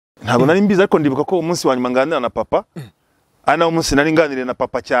ntabwo nari mbizi ariko ndibuka ko umunsi wa nyuma nganira na papa ana umunsi nari nganiriye na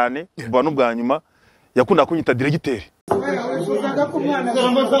papa cyane kuva n'ubwa nyuma yakunda kunyita diregiteri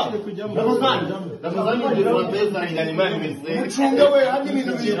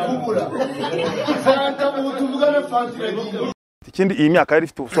ikindi iyi myaka yari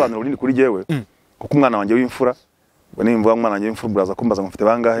ifite ubusobanuro bunini kuri jewe kuko umwana wanjye w'imfura ngo nimvuga umwana wanjye w'imfura buraza kumbaza ngo mfite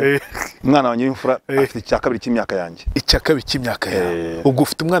bangahe umwana wanjye w'imfura afite icya kabiri cy'imyaka yanjye icya kabiri cy'imyaka yawe ubwo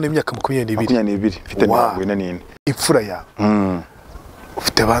ufite umwana w'imyaka 22 mfite 24 imfura yawe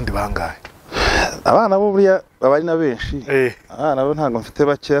ufite abandi bangahe abana bo buriya babari na benshi abana bo ntago mfite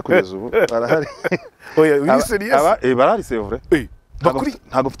bakeya kugeza ubu barahari oya uri serious barahari c'est vrai bakuri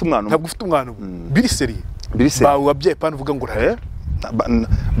ntago mfite umwana ntago ufite umwana biri serious bawe wabyaye pana uvuga ngo urahe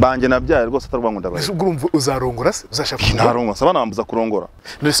banje nabyaye rwose atarwa ngo ndabaye ese urumva uzarongora se uzashaka ntarongora sabana bambuza kurongora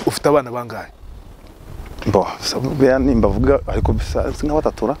nese ufite abana bangahe bo sabuya nimba vuga ariko singa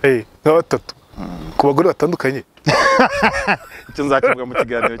batatura nka batatu ku bagore batandukanye icyo nzakivuga mu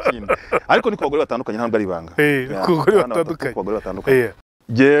kiganiro kindi ariko ni ku bagore batandukanye ntabwo ari banga ku bagore batandukanye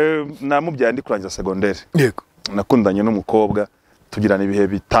je namubyaye ndi kurangiza secondaire yego nakundanye n'umukobwa tugirana ibihe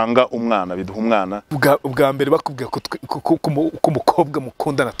bitanga umwana biduha umwana ubwa mbere bakubwiye ko umukobwa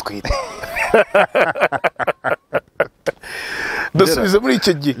mukundana twita dasubize muri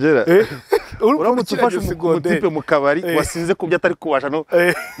icyo gihe uramutse ufashe umutipe mu kabari wasinze kubyo atari kubasha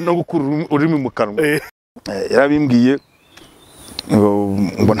no gukura ururimi mu kanwa yarabimbwiye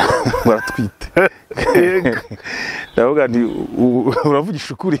mbona baratwite ndavuga nti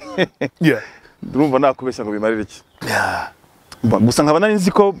uravugisha ukuri ndumva nakubeshya ngo bimarire iki gusa nkaba nari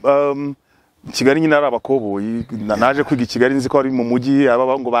nzi ko Kigali nyine ari abakoboyi naje kwiga Kigali nzi ko ari mu mujyi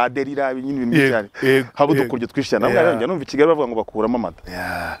aba ngo baderira nyine ibintu cyane habo dukurye twishana nabwo numva Kigali bavuga ngo bakuramo amata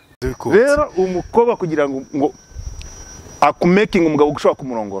rero umukobwa kugira ngo akumaking umugabo gushaka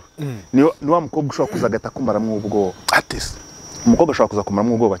kumurongora ni wa mukobwa ushaka kuzagata kumaramwe ubwo atese umukobwa ashaka kuza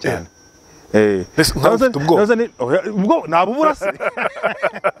kumaramwe ubwo cyane ubwo nabubura se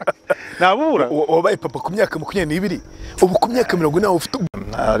nabubura wabaye papa ku myaka 22 ubu ku myaka 40 ufite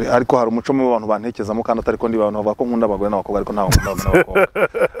ariko hari umuco mu bantu bantekezamo kandi atari ko ndi bantu bava ko nkunda abagore n'abakobwa ariko ntawo nkunda n'abakobwa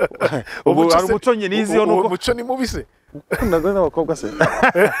ubu hari umuco nyine iziyo nuko umuco ni mubi se ukunda abagore n'abakobwa se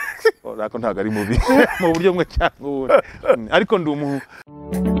ariko ntago ari mubi mu buryo bumwe cyangwa ubundi ariko ndi umuntu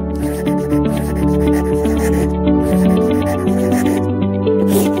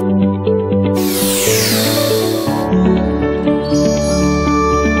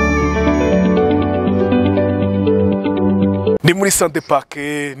ni muri Sante Park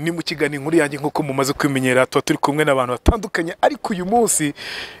ni mu kigani nkuru yanjye nkuko mumaze kwimenyera tuba turi kumwe n'abantu batandukanye ariko uyu munsi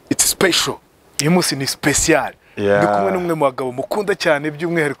it's special uyu munsi ni special ndi kumwe n'umwe mu bagabo mukunda cyane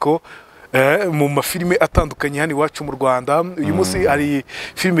by'umwihariko mu mafilime atandukanye hano iwacu mu Rwanda uyu munsi ari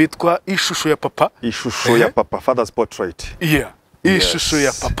filime yitwa Ishusho ya Papa Father's Portrait ishusho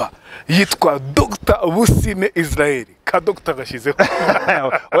ya papa yitwa Dr. Busine Israel ka Dr. gashizeho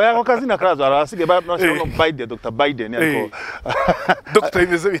oya ko kazina karazo arasige bashaka Biden Dr. Biden ariko Dr.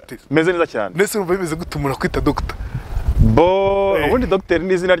 imeze bite meze neza cyane nese urumva imeze gutumura kwita Dr. bo ubundi Dr.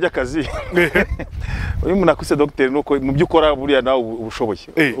 ni izina ry'akazi uyu muntu akuse Dr. nuko mu byukora buriya nawe ubushoboye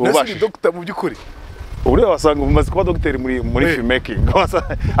ubashije Dr. mu byukuri uri wasanga umaze kuba Dr. muri filmmaking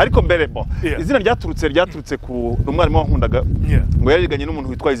ariko mbere bo izina ryaturutse ku umwarimu wankundaga ngo yariganye n'umuntu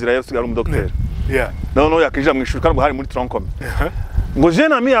witwa Ikiraya usigara mu Dr. no yakija mu ishuri kandi hari muri Troncom ngo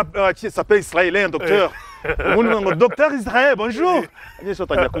jeune ami qui s'appelle Israélien docteur ubundi ngo Dr. Israël bonjour nyesho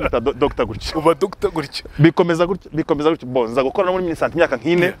tajya kwita Dr. gutya uba Dr. gutya bikomeza gutya bo nza gukora no muri ministère imyaka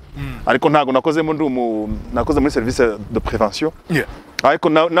nk'ine ariko ntago nakozemo nakoze muri service de prévention ariko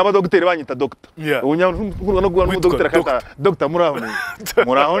n'abadogiteri banyita Dr. ubunyarwanda no guha n'umudogiteri akata Dr.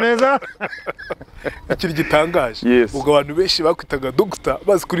 muraho neza ikiri gitangaje ubwo abantu benshi bakwitaga Dr.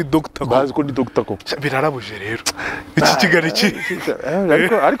 bazi kuri Dr. ko birarabuje rero iki kigali ki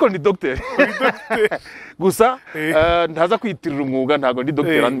ariko ni Dr. gusa ntaza kwitirira umwuga ntago ndi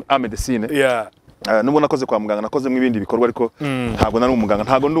Dr. en médecine nubu nakoze kwa muganga nakoze mu ibindi bikorwa ariko ntago nari umuganga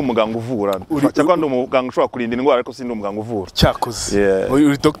ntago ndi umuganga uvura cyangwa ndi umuganga ushobora kurinda indwara ariko sindi umuganga uvura cyakoze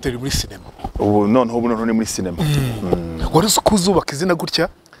uri Dr. muri cinema ubu noneho ni muri cinema wari uzubaka izina gutya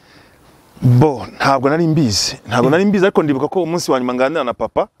bo ntabwo nari mbizi ariko ndibuka ko umunsi wa nyuma nganira na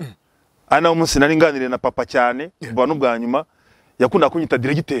papa ana umunsi nari nganiriye na papa cyane kuva n'ubwa nyuma yakunda kunyita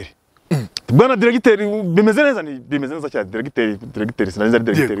diregiteri bwana diregiteri bimeze neza cyane diregiteri sinari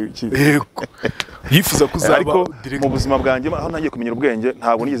diregiteri yego yifuza kuzaba mu buzima bwanjye aho nagiye kumenyera ubwenge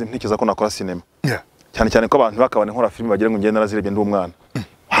ntabwo nigeze ntekereza ko nakora cinema cyane ko abantu bakabana nkora filime bagira ngo ngende narazirebye ndi umwana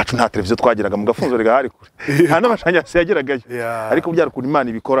iwacu nta televiziyo twagiraga mu gafunzo rega hari kure nta n'amashanyarazi yageragayo ariko byari kuri Imana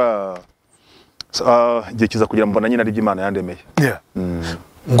ibikora igihe kiza kugira mbona nyine ari by'Imana yandemeye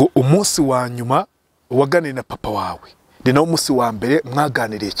ngo umunsi wa nyuma waganiriye na papa wawe ni nawo umunsi wa mbere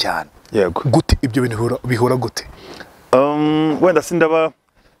mwaganiriye cyane yego gute ibyo bintu bihora gute wenda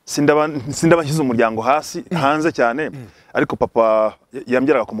sindaba nshyize umuryango hasi hanze cyane ariko papa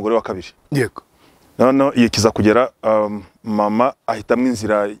yambyaraga ku mugore wa kabiri yego none iyo kiza kugera mama ahitamwe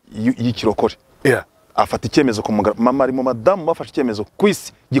inzira y'ikirokore afata icyemezo ku mugabo mama ari mu madamu bafashe icyemezo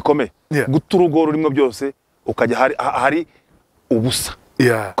kwisi gikomeye guta urugo rurimo byose ukajya hari ubusa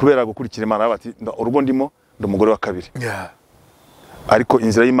kubera gukurikira Imana bati urugo ndimo ndi umugore wa kabiri ariko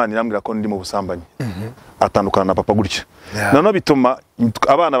inzira y'Imana irambwira ko ndi mu busambanyi atandukana na papa gutyo none bituma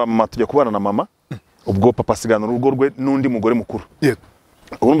abana ba mama tujya kubana na mama ubwo papa asigana urugo rwe n'undi mugore mukuru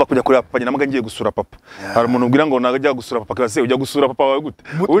urumva kujya kureba papa nyina ngiye gusura papa hari umuntu ubwira ngo najya gusura papa kase ujya gusura papa wawe gute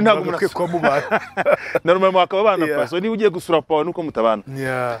ubu ntabwo munakwiye kwa mubana normal mwakaba bana pa so niba ugiye gusura papa wawe nuko mutabana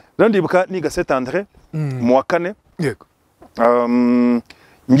rero ndibuka niga Saint-André mu wa kane yego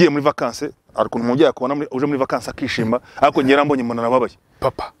ngiye muri vacances ariko ntujya kubona uje muri vacances akishima ariko ngera mbonye umuntu nababaye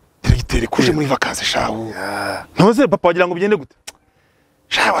papa diregiteri kuje muri vacances shawo ntoze papa wagira ngo bigende gute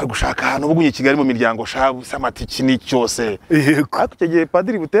shawo ari gushaka hano ubunye Kigali mu miryango shawo samatiki ni cyose ariko icyo gihe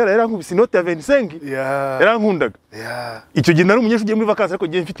padiri Butera yarankubise inote ya 25 yarankundaga icyo gihe nari umunyeshuri ugiye muri vacances ariko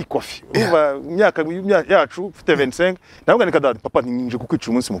ngiye mfite ikofi umva imyaka yacu mfite 25 ndavuga ni kadadi papa ntinje kukwica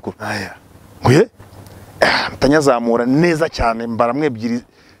umunsi mukuru nguye mutanyazamura neza cyane mbaramwe ebyiri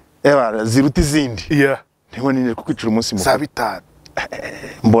ziruta izindi niho ninje kukwicira umunsi mukuru sabitana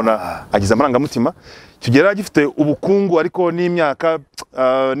mbona agize amarangamutima kigera gifite ubukungu ariko n'imyaka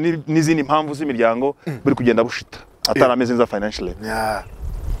n'izindi mpamvu z'imiryango buri kugenda bushita atarameze neza financially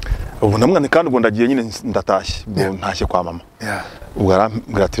ubu namwe kandi ubwo ndagiye nyine ndatashye ubwo ntashye kwa mama ubwo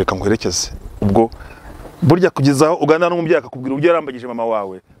aratireka nkwerekeze ubwo burya kugezaho ugana n'umubyeyi akakubwira uburyo yarambagije mama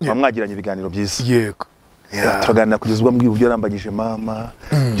wawe bamwagiranye ibiganiro byiza yego turaganira kugeza ubwo mbwiye uburyo yarambagije mama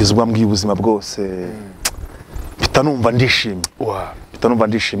kugeza ubwo mbwiye ubuzima bwose bitanumva ndishimye bitanumva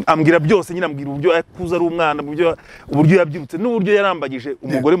ndishimye ambwira byose nyine ambwira uburyo yakuza ari umwana uburyo yabyirutse n'uburyo yarambagije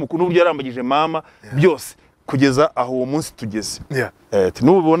umugore mukuru n'uburyo yarambagije mama byose kugeza aho uwo munsi tugeze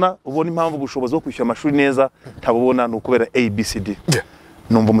nubona impamvu ubushobozi bwo kwishyura amashuri neza ntabubona ni ukubera ABCD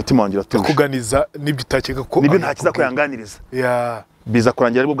numva umutima wanjye uratuje kuganiza nibyo utakeka ko nibyo ntakiza ko yanganiriza biza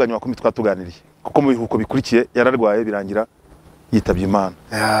kurangira aribwo bwanyuma ko twatuganiriye kuko mu bihuko bikurikiye yararwaye birangira yitabye Imana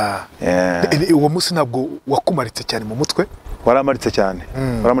uwo munsi ntabwo wakumaritse cyane mu mutwe waramaritse cyane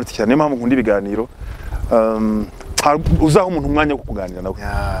niyo mpamvu nkunda ibiganiro uzaho umuntu umwanya wo kuganira nawe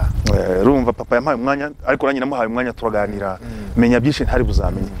urumva papa yampaye umwanya ariko nanjye namuhaye umwanya turaganira menya byinshi ntari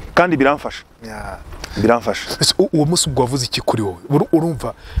buzamenye kandi biramfasha uwo munsi ubwo wavuze iki kuri wowe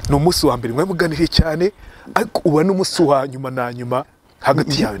urumva ni umunsi wa mbere mwamuganiriye cyane ariko uba n'umunsi wa nyuma na nyuma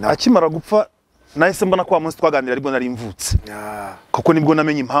hagati yawe nawe akimara gupfa nahise mbona ko wa munsi twaganira aribwo nari mvutse kuko nibwo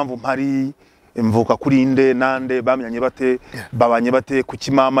namenye impamvu mpari mvuka kuri inde nande bamenyanye bate babanye bate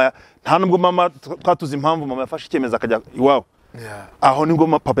kuki mama nta nubwo mama twatuze impamvu mama yafashe icyemezo akajya iwabo aho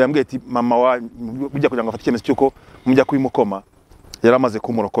nibwo papa yambwiye ati mama wa bujya kugira ngo afate icyemezo cyuko mujya kubimukoma yaramaze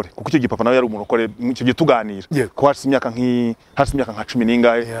kumurokore kuko icyo gipapa nawe yari umurokore icyo gihe tuganira ko hasi imyaka nka 10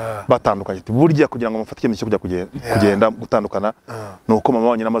 n'ingahe batandukanye burya kugira ngo mufate icyemezo cyo kujya kugenda gutandukana nuko mama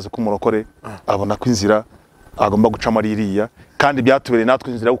wanyine amaze kumurokore abona ko inzira agomba gucamo ari iriya kandi byatubereye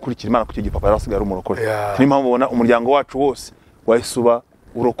natwe inzira yo gukurikira Imana ku cyo gipapa yarasigaye ari umurokore ni impamvu ubona umuryango wacu wose wahisuba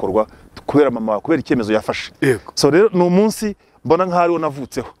urokorwa kubera mama kubera icyemezo yafashe so rero ni umunsi mbona nk'ari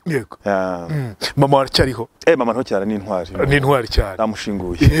navutseho yego mama waracyariho mama nto cyane n'intwari cyane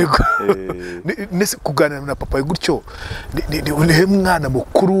namushinguye yego nese kuganira na papa gutyo ni mwana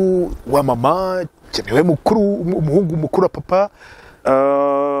mukuru wa mama cyane mukuru umuhungu mukuru wa papa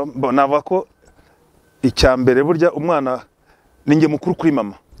nava ko icyambere burya umwana ninge mukuru kuri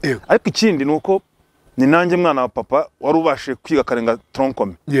mama ariko ikindi nuko ni nanjye mwana wa papa wari ubashe kwiga karenga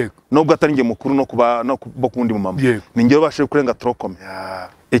troncome nubwo atari nge mukuru no kuba kundi mu mama ninge ubashe kurenga troncome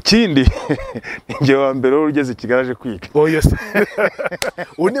ikindi ninge wa mbere ugeze Kigali kwiga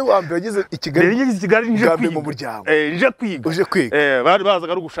une wa mbere ugeze Kigali nje kwiga mu muryango uje kwiga bari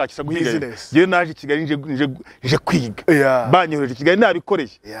bazaga ari gushakisha guhiga je naje Kigali nje kwiga banyoheje Kigali nabikoreye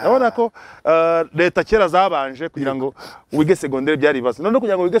urabona ko leta kera zabanje kugira ngo wige secondaire byari bibazo none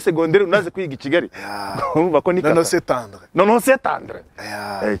kugira ngo wige secondaire unaze kwiga Kigali urumva ko ni non Saint-André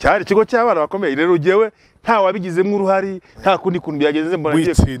cyari kigo cy'abana bakomeye rero ugiyewe nta wabigizemo uruhari nta kundi kuntu byagenze mbona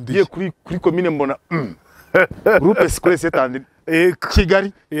ngiye kuri commune mbona groupe scolaire Saint-André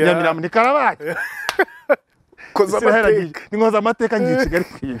Kigali Nyaminama ni Karabaye koza amateka ni nkoza amateka ngiye i Kigali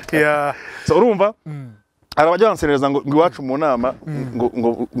kwiga yeah so urumva arabajya banserereza ngo iwacu mu nama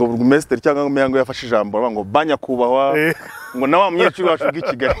ngo burugumesiteri cyangwa ngo yafashe ijambo ngo banyakubahwa ngo na wa munyeshuri wacu bw'i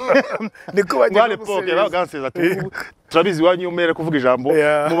Kigali niko bajya n'epoke baganseza turabizi wanyu umere kuvuga ijambo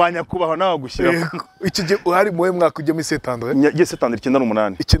mu banyakubahwa nawe gushyira iki gihe uhari muwe mwaka ujya muri setandre ye setandre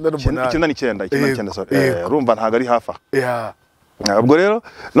 98 99 urumva ntago ari hafa ubwo rero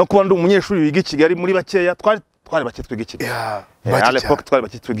no kuba ndi umunyeshuri wiga i Kigali muri bakeya twari bake twiga i Kigali à l'époque twari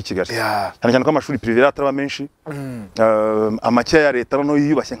bake twiga i Kigali cyane cyane ko amashuri privé ataba menshi amakeya ya leta no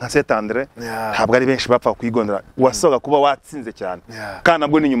yiyubashye nka setandre ntabwo ari benshi bapfa kwigondera wasoga kuba watsinze cyane kandi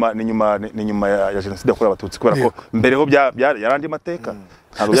nabwo ni nyuma ya jenoside yakorewe abatutsi kubera ko mbere ho yarandi mateka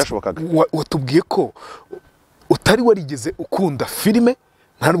ntabwo byashobokaga watubwiye ko utari warigeze ukunda filime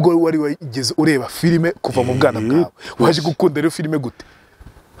ntabwo wari wigeze ureba filime kuva mu bwana bwawe waje gukunda rero filime gute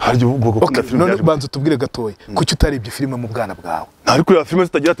haryo ubwo gukunda filime none banza tubwire gatoya kuki utarebye filime mu bwana bwawe ntari kureba filime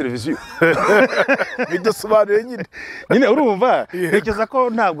zitagira televiziyo bidasobanuye nyine urumva ntekereza ko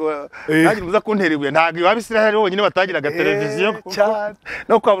ntabwo nagira uza kunteribuye ntabwo abisiraheli bonyine batagiraga televiziyo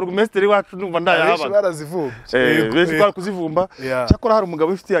no kwa burugumesiteri wacu numva ndayahabaga benshi barazivumbye benshi twari kuzivumba cyakora hari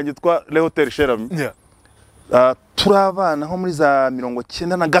umugabo ufite yanjye twa Lehotel Sherami turabana nko muri za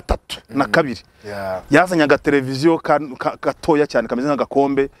 93 na kabiri yazanye aga televiziyo gatoya cyane kameze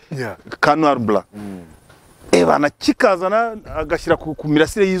nk'agakombe ka noir blanc bana kikazana agashyira ku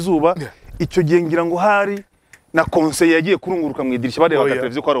mirasire y'izuba icyo gihe ngira ngo hari na conseil yagiye kurunguruka mu idirishya bareba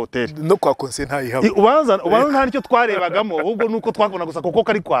televiziyo kwa hotel no kwa conseil ntayihaba ubanza nta nicyo twarebagamo ahubwo nuko twakubona gusa kuko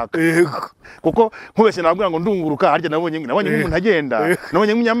kari kwaka kuko nkubeshye nabwira ngo ndunguruka harya nabonye nk'umuntu agenda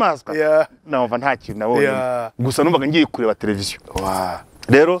nabonye nk'inyamaswa nava nta kintu nabonye gusa numvaga ngiye kureba televiziyo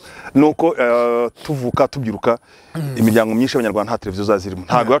rero nuko tuvuka tubyiruka imiryango myinshi y'abanyarwanda nta televiziyo zazirimo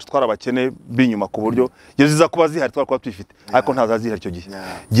ntabwo yacu twarabakene binyuma ku buryo iyo ziza kuba zihari twari kuba twifite ariko nta zazihari icyo gihe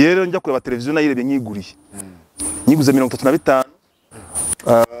rero njya kureba televiziyo nayirebye nyiguriye nyiguze 35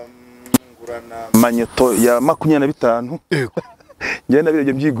 ngurana manyeto ya 25 njye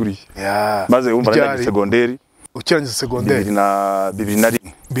nabirebye byiguriye maze wumva nagiye segonderi ukirangiza segonderi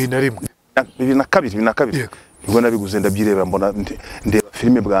 2002 nibwo nabiguze ndabyirebera mbona ndeba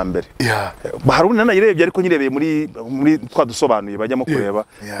filime bwa mbere hari undi nayirebye ariko nyirebeye muri twadusobanuye bajyamo kureba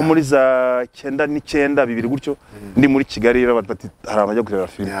nko muri za 9 bibiri gutyo ndi muri Kigali bati hari abajya kureba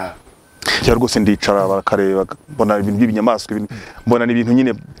filime cyari rwose ndicara bakareba mbona ibintu by'ibinyamaswa mbona ni ibintu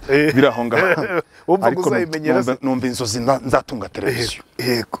nyine birahonga ariko numva inzozi nzatunga televiziyo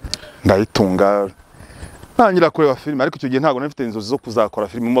ndayitunga ntangira kureba filime ariko icyo gihe ntabwo nafite inzozi zo kuzakora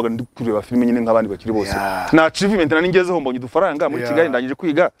filime mbaga ndi kureba filime nyine nk'abandi bakiri bose na achievement naningezeho mbonye udufaranga muri Kigali ndangije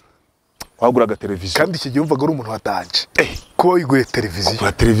kwiga waguraga televiziyo kandi iki gihe umvaga ari umuntu watanje kuba wiguye televiziyo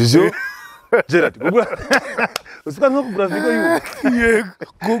kugura televiziyo Gerard usika nko kugura Vigo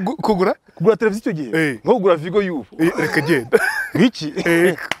y'ubu kugura televiziyo icyo gihe nko kugura Vigo y'ubu reka genda iki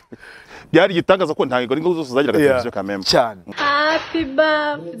byari gitangaza ko ntangigo ari ngo zose zagira televiziyo kameme cyane happy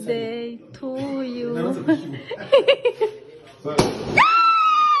birthday to you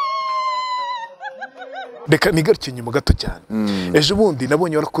reka nigaruke nyuma gato cyane ejo bundi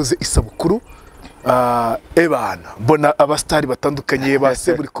nabonye warakoze isabukuru ebana mbona abastari batandukanye ba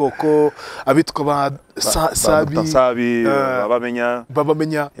Seburikoko abitwa ba Sabi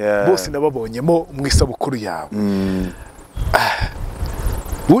babamenya bose nababonyemo mu isabukuru yawe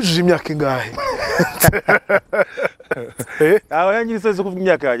wujuje imyaka ingahe aho yangira isoni zo kuvuga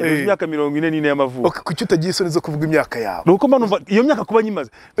imyaka yanjye imyaka 44 y'amavuko kuki utagiye isoni zo kuvuga imyaka yawe nuko manumva iyo myaka kuba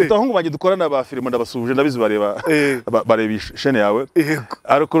nyimaze tutahungu banje dukorana ba filime ndabasuje ndabizi bareba shene yawe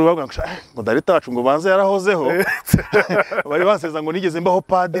ariko rubavuga ngo darita wacu ngo banze yarahozeho bari baseza ngo nigeze mbaho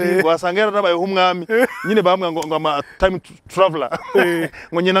padiri wasanga yaranabayeho umwami nyine bamwe ngo ama time traveler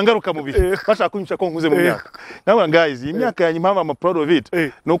ngo nyina ngaruka mu bihe bashaka kunyisha ko nkuze mu myaka nawe guys iyi myaka yanyu mpamva ama proud of it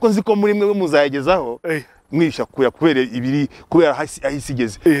nuko nziko muri mwe muzayigezaho mwisha kuya kubera ibiri kubera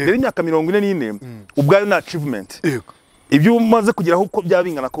ahisigeze rero imyaka 44 ubwayo na achievement ibyo umaze kugeraho uko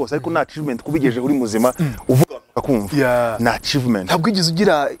byabingana kose ariko na achievement kubigeje uri muzima uvuga akumva na achievement ntabwo igize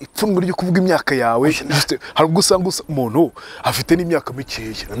ugira ipfunwe ryo kuvuga imyaka yawe hari ubwo usanga umuntu afite n'imyaka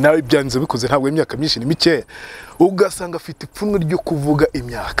mikeya nawe byanze bikoze ntabwo imyaka myinshi ni mikeya ugasanga afite ipfunwe ryo kuvuga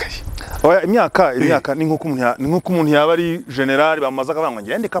imyaka ye imyaka ni nkuko umuntu yaba ari general bamaze akabanga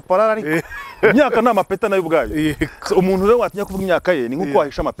ngende kaporara ariko imyaka na mapeta nayo ubwayo umuntu rero watinya kuvuga imyaka ye ni nkuko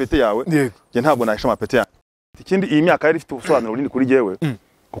wahisha amapete yawe je ntabwo nahisha amapete yawe ikindi iyi myaka yari ifite ubusobanuro bunini kuri jewe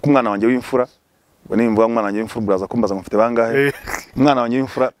kuko umwana wanjye w'imfura nimba umwana wanjye w'imfura buraza kumbaza ngo mfite bangahe umwana wanjye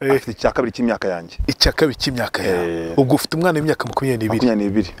w'imfura afite icyakabiri cy'imyaka yanjye icyakabiri cy'imyaka yawe ubwo ufite umwana w'imyaka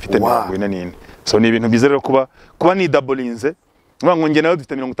 22 mfite 44 so ni ibintu byiza rero kuba ni doublinze ngo nge nawe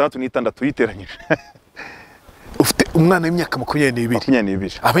dufite 66 yiteranyije. Ufite umwana w'imyaka 22.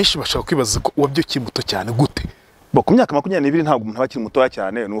 22. Abenshi bashaka kwibaza ko wabyukiye muto cyane gute? Bo ku myaka 22 ntabwo umuntu abakiri mutoya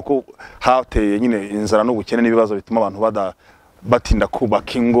cyane, nuko hateye nyine inzara n'ubukene n'ibibazo bituma abantu batinda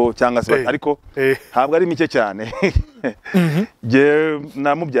kubaka ingo cyangwa se ariko ntabwo ari mike cyane. Je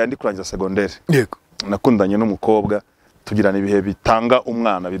namubyaye ndi kurangiza secondaire. Yego. Nakundanye n'umukobwa tugirana ibihe bitanga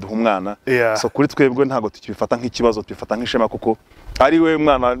umwana, biduha umwana. So kuri twebwe ntabwo tukibifata nk'ikibazo, tubifata nk'ishema kuko ari we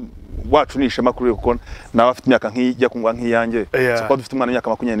mwana wacu ni ishema kuri kuko nawe afite imyaka nk'ijya kungwa nk'iyanjye. So kwa dufite umwana w'imyaka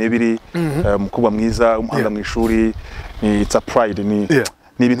 22, umukobwa mwiza, umuhanga mu ishuri, it's a pride, ni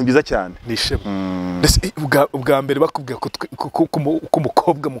ibintu byiza cyane. Ni ishema. Ndetse ubwa mbere bakubwira ko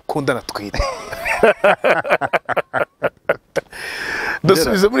umukobwa mukundana twite.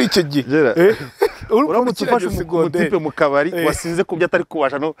 Dasubize muri icyo gihe. Uramutse ufashe umutipe mu kabari wasinze kubyo atari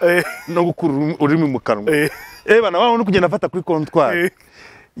kubasha no gukura urimi mu kanwa. Bana wawe no kugenda afata kuri comptoir.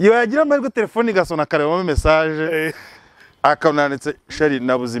 Iyo yagira amahirwe telefone igasona karebamo message akananditse shari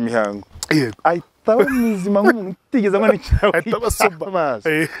nabuze imihango. Ahitaba mizima nk'umuntu utigeze amwana cyawe. Ahitaba soba.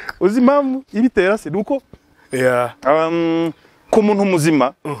 Uzi impamvu ibitera se nuko ku muntu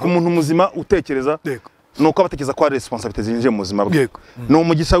muzima utekereza nuko abatekereza ko ari responsibility zinjiye mu buzima bwe. No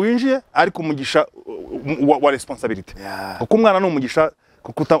umugisha winjiye ariko umugisha wa responsibility. Kuko umwana no umugisha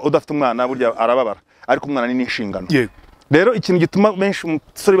kuko udafite umwana burya arababara ariko umwana ni n'inshingano. Rero ikintu gituma benshi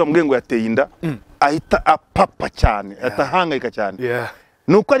umusore bamubwiye ngo yateye inda ahita apapa cyane, atahangayika cyane.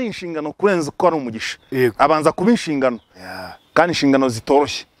 Nuko ari inshingano kurenza ko ari umugisha. Abanza kuba inshingano. Kandi inshingano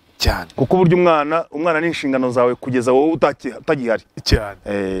zitoroshye cyane. Kuko buryo umwana ni inshingano zawe kugeza wowe utagihari cyane.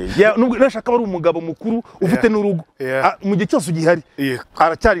 Nubwo nashaka bari umugabo mukuru ufite n'urugo mu gihe cyose ugihari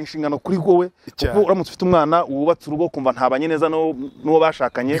aracyari inshingano kuri wowe. Kuko uramutse ufite umwana wubatse urugo kumva ntabanye neza n'uwo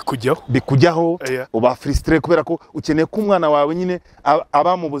bashakanye bikujyaho uba frustré kubera ko ukeneye ko umwana wawe nyine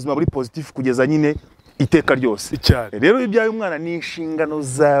aba mu buzima buri positif kugeza nyine iteka ryose. Rero ibyaye umwana ni inshingano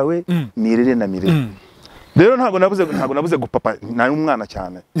zawe mirere na mirere. Rero ntabwo nabuze gupapa nari umwana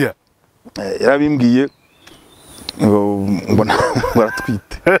cyane. Yarabimbwiye ngo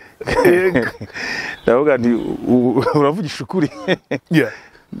baratwite. Ndavuga nti uravugisha ukuri.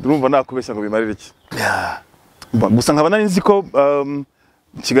 Ndumva nakubeshya ngo bimarire iki. Gusa nkaba nari nzi ko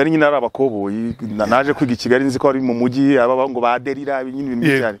Kigali nyine ari abakoboyi, naje kwiga Kigali nzi ko ari mu mujyi aba ngo baderira nyine ibintu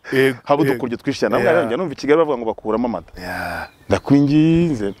cyane. Habo dukurye twishana nabwo numva Kigali bavuga ngo bakuramo amata.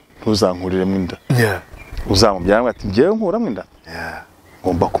 Ndakwingize ntuzankurire mu inda. Uzamubyara ati ngiye nkuramo inda.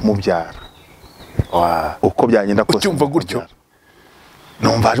 Ngomba kumubyara. Uko byagenda kose. Ucyumva gutyo.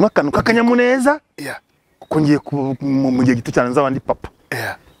 Numva hajimo akantu kakanyamuneza. Kuko ngiye mu gihe gito cyane nzabandi papa.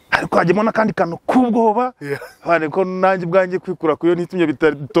 Ariko hajemo nakandi kantu kubwoba. Bane ko nanjye bwanjye kwikura kuyo nitumye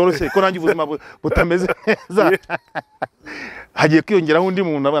bitoroshye ko nanjye ubuzima butameze neza. Hagiye kwiyongeraho undi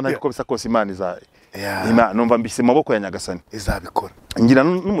muntu abana ariko bisa kose Imana izaye. Numva mbise maboko ya Nyagasani izabikora. Ngira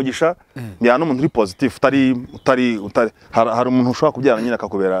n'umugisha ya no muntu uri positive utari hari umuntu ushobora kubyara nyine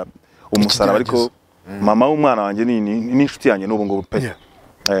akakubera umusaraba ariko mama w'umwana wanjye ni inshuti yanjye n'ubu ngo pe.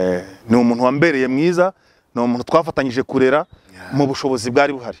 Ni umuntu wambereye mwiza, ni umuntu twafatanyije kurera mu bushobozi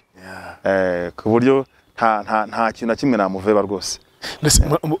bwari buhari. Ku buryo nta kintu na kimwe namuveba rwose.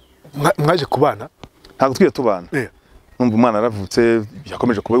 Mwaje kubana? Ntabwo twiye tubana. Numva umwana aravutse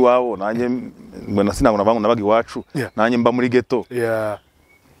yakomeje kuba iwabo nanjye mbona sinabona bangu nabaga iwacu nanjye mba muri ghetto.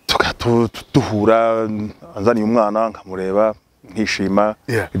 Tuhura anzaniye umwana nkamureba nkishima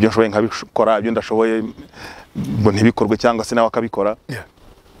ibyo nshoboye nkabikora ibyo ndashoboye ngo ntibikorwe cyangwa se nawe akabikora.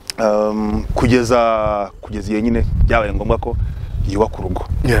 Kugeza igihe nyine byabaye ngombwa ko yubaka urugo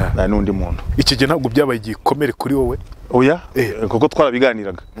n'undi muntu. Iki gihe ntabwo byabaye igikomere kuri wowe? Oya, kuko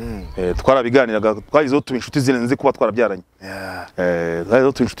twarabiganiraga. Twagizeho tuba inshuti zirenze kuba twarabyaranye.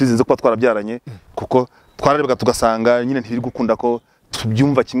 Twagizeho tuba inshuti zirenze kuba twarabyaranye kuko twararebaga tugasanga nyine ntibiri gukunda ko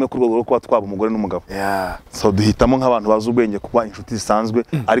tubyumva kimwe kuri rwo kuba twaba umugore n'umugabo. So duhitamo nk'abantu bazi ubwenge kuba inshuti zisanzwe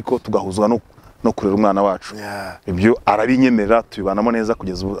ariko tugahuzwa no kurera umwana wacu. Ibyo arabinyemerera tubibanamo neza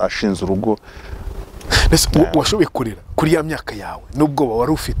kugeza ashinze urugo. Washoboye kurera kuri ya myaka yawe nubwo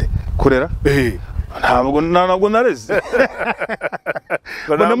wari ufite kurera? Ntabwo nareze.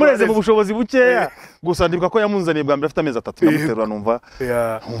 Namureze mu bushobozi bukeya gusa ndibuka ko yamunzaniye bwa mbere afite amezi 3 namuterura numva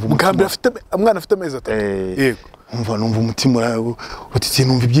bwa mbere afite umwana afite amezi 3. Yego. Numva umutima utitse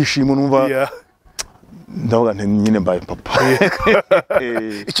numva ibyishimo numva ndavuga nti nyine mbaye papa.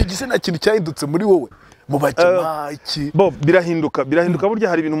 Icyo gise nta kintu cyahindutse muri wowe mu bajama iki? Bo birahinduka burya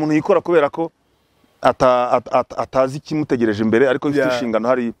hari ibintu umuntu yikora kubera ko atazi kimutegereje imbere ariko ifite inshingano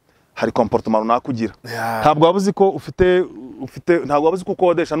hari comportement nakugira ntabwo wabuzi ko ufite ntabwo wabuzi ko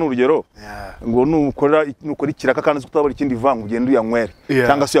kodesha n'urugero ngo nukora ikiraka kandi utabara ikindi vangu ugenda uyanywere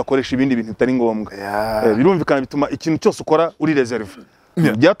cyangwa se uyakoresha ibindi bintu bitari ngombwa birumvikana bituma ikintu cyose ukora uri reserve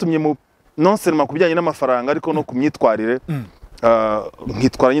byatumye mu non seulement kubijyanye n'amafaranga ariko no kumyitwarire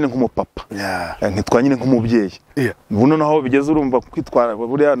nkitwara nyine nk'umupapa nkitwara nyine nk'umubyeyi buno naho bigeze urumva kwitwara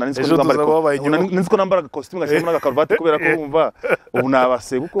buriya nanzi ko nambara costume gashyira muri karuvati kubera ko urumva ubu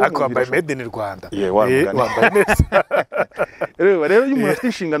nabase kuko akwambaye made in Rwanda wambaye neza rero iyo umuntu afite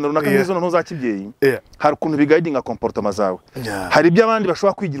inshingano runaka nk'izo ntuzakibyeyi hari ukuntu biguidinga comportement zawe hari ibyo abandi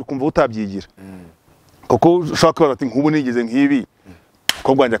bashobora kwigira ukumva utabyigira kuko ushobora kubaza ati nk'ubu nigeze nk'ibi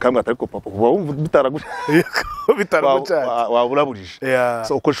ko bwanje akambwa atari ko papa wumva bitaraguca waburaburije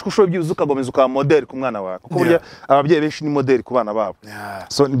so ukoresha uko byuzuka ukagomeza uka model ku mwana wawe kuko burya ababyeyi benshi ni model ku bana babo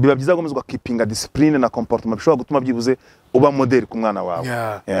so biba byiza gomeza ukakipinga discipline na comportement bishobora gutuma byibuze uba model ku mwana wawe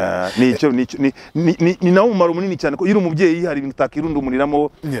ni nawo umumaro munini cyane ko iri umubyeyi hari ibintu utakirunda umuriramo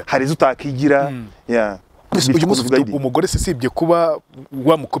hari izo utakigira uyu munsi ufite umugore se sibye kuba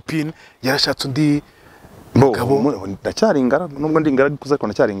wa mukopine yarashatse undi ndacyari ingaragu nubwo ndi ingaragu kuza ko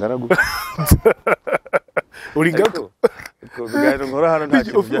ndacyari ingaragu uri ingaragu bigano nkora hano nta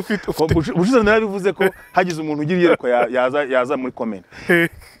kintu bushize narabivuze ko hagize umuntu ugira yereko yaza muri comment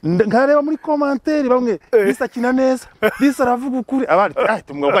ngareba muri commentaire bamwe bisakina neza bisaravuga ukuri abandi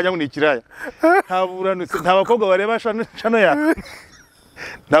tumwabwanya ngo ni Ikiraya nta bakobwa bareba chano ya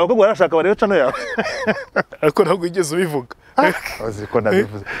nta bakobwa barashaka bareba chano ya ariko ntabwo igeze ubivuga ko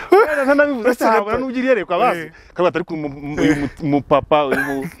nabivuze nabivuze cyabura n'ugira yereko abazi kandi atari mu papa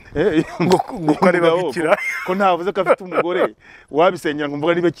ngo kareba bikira ko ntavuze ko afite umugore wabisenyera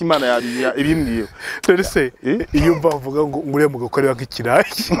ngumvuga nibe kimana ibimbwiye se iyo bavuga ngo ngure mu gukorera nk'Ikiraya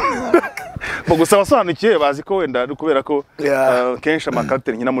bo gusa basobanukiye bazi ko wenda kubera ko kenshi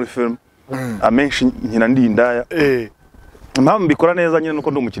amakarakter nkina muri film amenshi nkina ndindaya impamvu mbikora neza nyine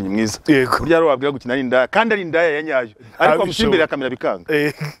nuko ndi umukinnyi mwiza burya rero wabwira gukina ari indaya kandi ari indaya ya nyayo ariko mushimbere ya kamera bikanga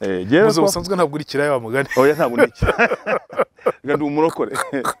muzo busanzwe ntabwo uri Ikiraya wa mugani oya ntabwo ndi ndi umurokore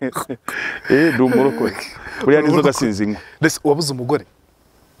ndi umurokore burya nizo gasinzi ngo ndetse wabuze umugore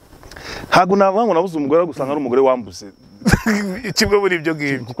ntabwo navuga ngo nabuze umugore gusanga ari umugore wambuze kimwe muri ibyo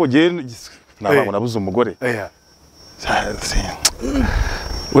ngibyo kuko je navuga ngo nabuze umugore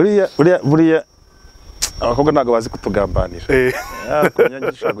buriya abakobwa ntago bazi kutugambanira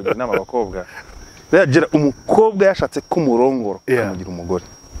yakonyagisha kugira inama abakobwa rero umukobwa yashatse kumurongora kumugira umugore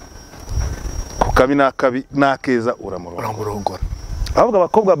kukabi nakeza uramurongora ahubwo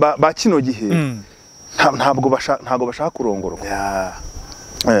abakobwa ba kino gihe ntabwo bashaka kurongorwa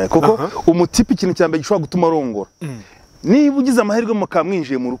kuko umutipe ikintu cyambere gishobora gutuma arongora niba ugize amahirwe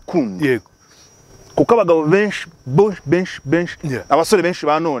mukamwinjiye mu rukundo yego kuko abagabo benshi abasore benshi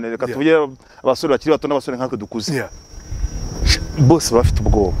banone reka tuvuge abasore bakiri bato n'abasore nkatwe dukuze bose bafite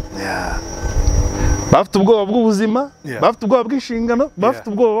ubwoba bafite ubwoba bw'ubuzima bafite ubwoba bw'inshingano bafite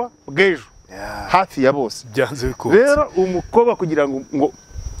ubwoba bw'ejo hafi ya bose byanze bikunze rero umukobwa kugira ngo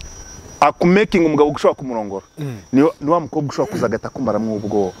akumaking umugabo ushobora kumurongora ni wa mukobwa ushobora kuzagata kumaramwe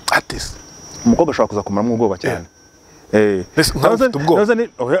ubwoba atese umukobwa ushobora kuza kumaramwe ubwoba cyane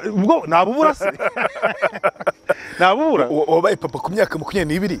ubwo nabubura se nabubura wabaye papa ku myaka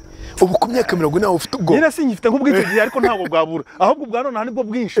 22 ubu ku myaka 40 ufite ubwo nyine sinyifite nk'ubwicyo gihe ariko ntabwo bwabura ahubwo bwa none nibwo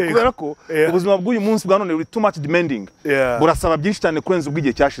bwinshi kubera ko ubuzima bw'uyu munsi bwa none uri too much demanding burasaba byinshi cyane kurenza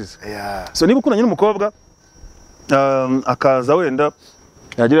ubw'igihe cyashize so niba ukundanye n'umukobwa akaza wenda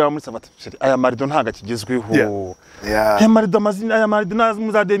yagira muri savati aya marido ntaga kigezweho aya marido amazina aya marido nazi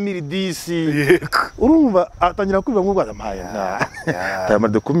za 2010 urumva atangira kwiba ngo bwaza mpaye aya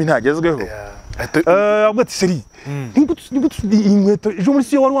marido 10 ntagezweho abwo ati seri inkweto ejo muri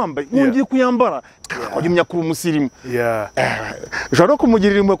siyo wari wambaye ngiye kuyambara kwajya kuri umusirimu ushobora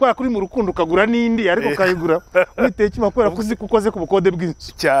kumugirira imwe kwa kuri mu rukundo ukagura n'indi ariko kayigura witeye kima kwera kuzi kukoze ku bukode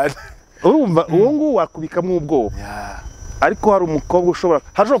bw'inzu cyane urumva uwo ngo wakubikamwe ubwoba ariko hari umukobwa ushobora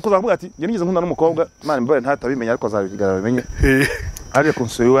kuzavuga ati nge nigeze nkunda n'umukobwa Imana mbare ntatabimenya ariko azabigara bimenye ari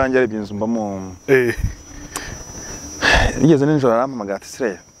konsoli wanjye ari byinzu mbamo nigeze ninjoro arampamagara ati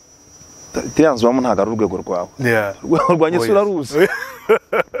sire tiyanzu wamo ntaga urwego rwawe urwego rwanjye sura ruzi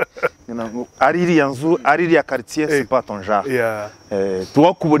ari iriya nzu ari iriya quartier c'est pas ton genre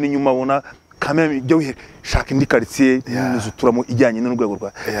tuwakubona inyuma bona kamera ibyo wishaka indi quartier nizuturamo ijyanye n'urwego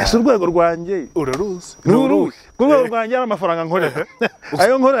rwa ese urwego rwanjye uraruzi urwego rwanjye ari amafaranga nkorera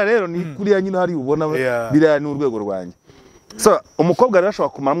ayo nkorera rero ni kuriya nyine hari ubona biriya ni urwego rwanjye so umukobwa rero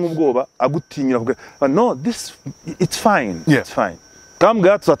ashobora kumaramwe ubwoba agutinyira kuvuga no this it's fine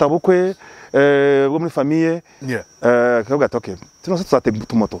kambwa tuzatabukwe bwo muri famille kavuga ati okay tuno se tuzatega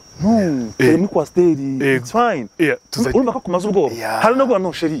utumoto no muri kwasteri it's fine urumva ko kumaze ubwoba hari no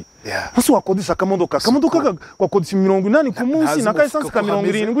gwa sheri hasi wakodisha akamodoka wakodisha 80 ku munsi na kaisansi ka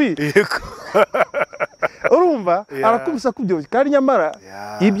 70 urumva arakubisa kubyo kandi nyamara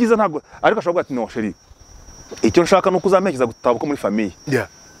ibyiza ntabwo ariko ashobora ati no sheri icyo nshaka no kuzamekiza gutabuka muri famille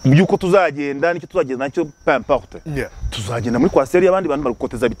byuko tuzagenda nicyo tuzagenda nacyo peu importe tuzagenda muri kwasteri y'abandi bantu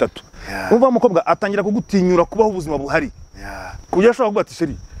barukoteza bitatu umva umukobwa atangira kugutinyura kubaho ubuzima buhari kujya ashobora kuvuga ati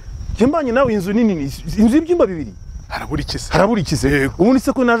sheri cyembanye nawe inzu nini inzu y'ibyumba bibiri haraburikize ubundi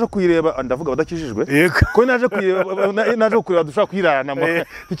se ko naje kuyireba ndavuga badakijijwe ko naje kuyireba dushaka kuyiranamo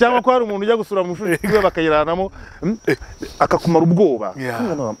cyangwa ko hari umuntu ujya gusura mu shuri kiwe bakayiranamo akakumara ubwoba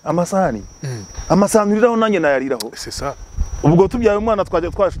amasahani uriraho nanjye nayariraho c'est ça ubwo tubyaye umwana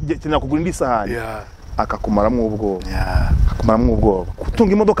twajya kugura indi sahani akakumaramo ubwoba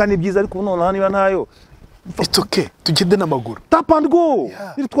kutunga imodoka ni byiza ariko none niba ntayo it's okay tugende n'amaguru tap and go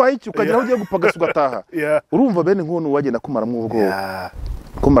bitwaye iki ukagera aho ugiye gupagasa ugataha urumva bene nk'umuntu wagenda kumaramo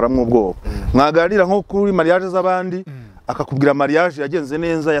ubwoba mwaganira nko kuri mariage z'abandi akakubwira mariage yagenze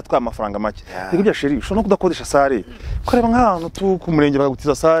neza yatwaye amafaranga make ibyo sheri ushobora no kudakodesha sare kureba nk'ahantu tu ku murenge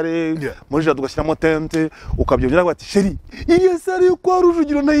bagutiza sare muri jado ugashyiramo tente ukabyongera ati sheri iriya sare yo kwa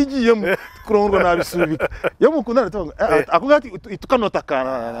Rujugiro nayigiyemo kurongorwa nabisubika yo mukundana akubwira ati itukanota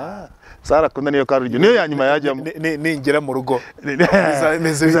kana Sara kunda niyo Rujugiro niyo yanyuma yajyamo ningera mu rugo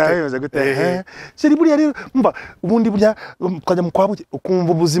bizameze gute sheri buriya rero mba ubundi burya twajya mu kwabuke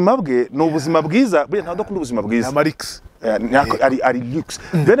ukumva ubuzima bwe no ubuzima bwiza buriya ntabwo dukunda ubuzima bwiza amarix ari lux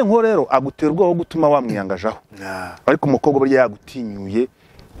bene nko rero aguterwa wo gutuma wamwiyangajaho ariko umukobwa buriya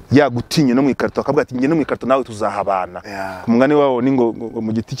yagutinye no mu ikarito akavuga ati nge no mu ikarito nawe tuzahabana ku mugani wawo ningo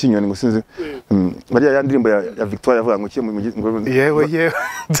mu giti cy'inyoni ngo sinzi bariya ya ndirimbo ya Victoire yavuga ngo kiye mu yewe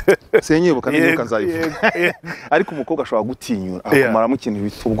senyibuka nibuka nzayivuga ariko umukobwa ashobora gutinyura akumaramo ikintu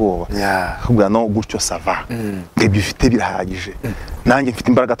bita ubwoba akubwira no gutyo sava ibyo ufite birahagije nanjye mfite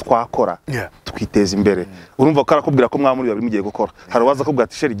imbaraga twakora twiteza imbere urumva ko arakubwira ko mwamuri babiri mugiye gukora harabaza akubwira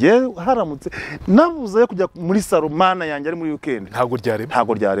ati sheri je haramutse nabuze kujya muri salomana yanjye ari muri weekend ntago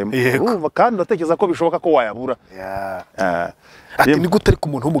ryarema urumva kandi uratekereza ko bishoboka ko wayabura ati ni gute ariko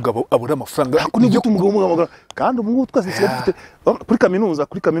umuntu w'umugabo abura amafaranga ni gute umugabo kandi umuntu twese dufite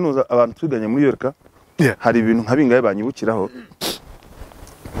kuri kaminuza abantu twiganye muri Yorka hari ibintu nka bingaye banyibukiraho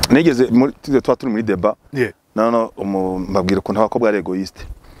negeze muri turi muri débat nano mbabwira ko ntabakobwa ari egoiste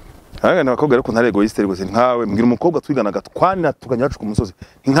abakobwa rero ko ntari egoiste rwose nkawe mbwira umukobwa twiganaga twana tuganya yacu ku musozi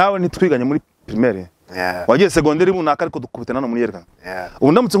nkawe ntitwiganye muri primaire wagiye secondaire bunaka ariko dukubita nano muri Yereka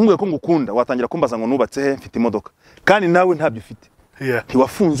ubu ndamutse nkubwiye ko ngukunda watangira kumbaza ngo nubatse he mfite imodoka kandi nawe ntabyo ufite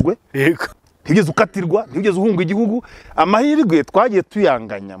ntiwafunzwe ntigeze ukatirwa ntigeze uhunga igihugu amahirwe twagiye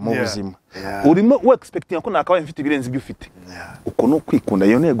tuyanganya mu buzima urimo we expecting ko nakabaye mfite ibirenze ibyo ufite uko no kwikunda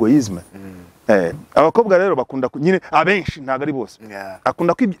iyo egoisme abakobwa rero bakunda nyine abenshi ntago ari bose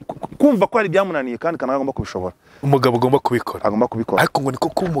akunda kumva ko ari byamunaniye kandi kanagomba kubishobora umugabo agomba kubikora ariko ngo niko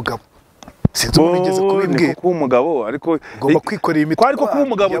kuba umugabo sinzi umugeze kubimbwira kuba umugabo ariko ugomba kwikorera imitwe ariko kuba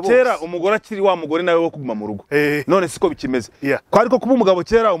umugabo kera umugore akiri wa mugore nawe wo kuguma mu rugo none siko bikimeze ariko kuba umugabo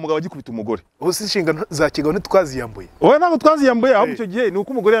kera umugabo agikubita umugore ubu si inshingano za kigabo ntitwaziyambuye wowe ntabwo twaziyambuye ahubwo icyo gihe ni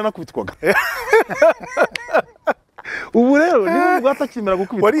uko umugore yanakubitwaga ubu rero niba atakimera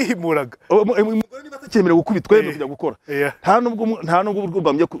gukubitwa warihimuraga umugore niba atakimera gukubitwa yemeye kujya gukora nta nubwo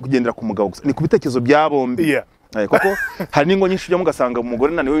urwambye kugendera ku mugabo gusa ni ku bitekerezo bya bombi kuko hari n'ingo nyinshi ujya mugasanga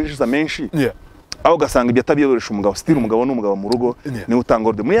umugore naniwe yinjiza menshi aho ugasanga ibyo atabiyoresha umugabo still umugabo n'umugabo mu rugo ni utanga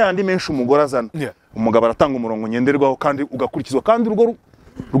orde muri yandi menshi umugore azana umugabo aratanga umurongo nyenderwaho kandi ugakurikizwa kandi urugo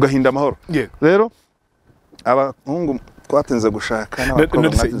rugahinda amahoro rero abahungu twatenze gushaka n'abakobwa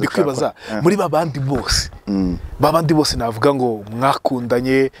ndikwibaza muri babandi bose navuga ngo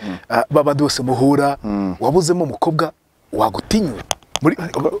mwakundanye babandi bose muhura wabuzemo umukobwa wagutinyura muri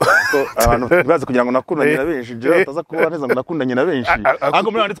abantu baze kugira ngo nakundanye na benshi je bataza kuba neza ngo nakundanye na benshi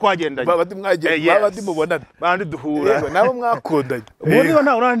ahubwo muri bandi twagendanye babandi mubonana bandi duhura nabo mwakundanye muri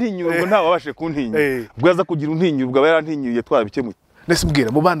nta urantinyura ngo nta wabashe kuntinyura ubwo yaza kugira untinyura ubwo yarantinyuye twabikemuye nese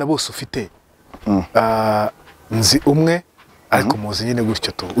mbwira mu bana bose ufite nzi umwe ariko muzi nyine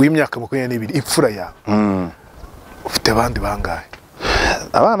gutyo tu w'imyaka 22 imfura yawe ufite abandi bangahe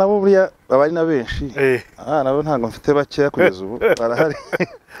abana bo buriya babari na benshi abana bo ntago mfite bakeya kugeza ubu barahari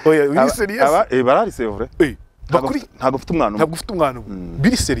oya biri serious barahari c'est vrai bakuri ntago ufite umwana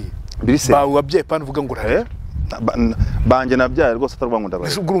biri serious bawe wabyaye pana uvuga ngo urahe banje nabyaye rwose atarwa ngo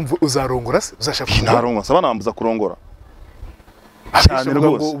ndabaye ubwo urumva uzarongora se uzashaka ntarongora sabana bambuza kurongora cyane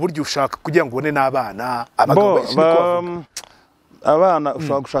rwose uburyo ushaka kugira ngo ubone n'abana abagabo abana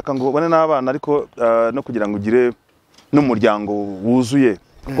ushobora gushaka ngo ubone n'abana ariko no kugira ngo ugire n'umuryango wuzuye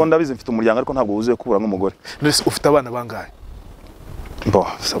kuko ndabizi mfite umuryango ariko ntabwo wuzuye kubura nk'umugore. Nese ufite abana bangahe? Bo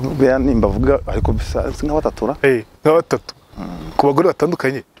sabuya nimba vuga ariko nka batatura nka batatu ku bagore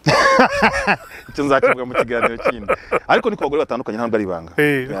batandukanye. Icyo nzakivuga mu kiganiro kindi ariko ni ku bagore batandukanye ntabwo ari ibanga.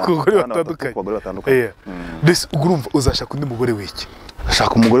 Ku bagore batandukanye. Nese urumva uzashaka undi mugore w'iki?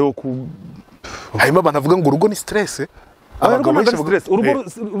 Ashaka umugore wo ku hanyuma abantu bavuga ngo urugo ni stress. Urugo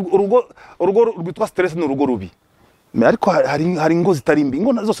rwitwa stress ni urugo rubi ariko hari ingo zitari mbi,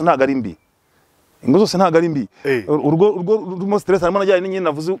 ingo zose ntabwo ari mbi, ingo zose ntabwo ari mbi. Urugo rurimo stress harimo najyanye n'nyine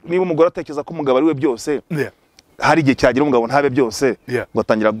navuze niba umugore atekereza ko umugabo ari we byose hari igihe cyagira umugabo ntabe byose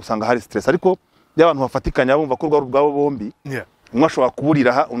ugatangira gusanga hari stress ariko y'abantu bafatikanya bumva ko urwo rwabo bombi umwe ashobora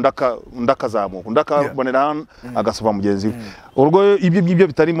kuburira ha undi akazamuka undi akabonera agasova mugenzi we. Urwo ibyo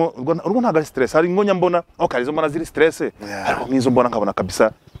bitarimo urwo ntabwo ari stress. Hari ingo nyambona izo mbona ziri stress ariko nk'izo mbona nkabona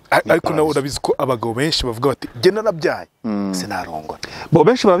kabisa. Ariko nawe urabizi ko abagabo benshi bavuga bati jye narabyaye sinarongora. Bo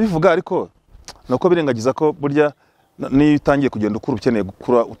benshi babivuga ariko nuko birengagiza ko burya niyo utangiye kugenda ukura ukeneye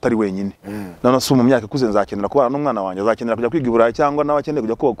gukura utari wenyine. None se mu myaka ikuze nzakenera kubana n'umwana wanjye, azakenera kujya kwiga i Burayi cyangwa nawe akeneye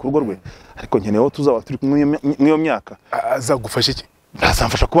kujya kubaka urugo rwe ariko nkeneye tuzaba turi mw'iyo myaka. Azagufasha iki?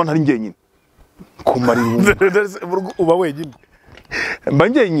 Azamfasha kuba ntari njyenyine kumarira uba wenyine. Mba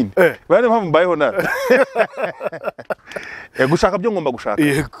njyenyine bari mpamvu mbayeho nabi. Gushaka byo ngomba gushaka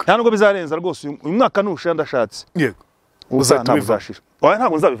nta nubwo bizarenza rwose uyu mwaka nusha ndashatse. Yego uzashira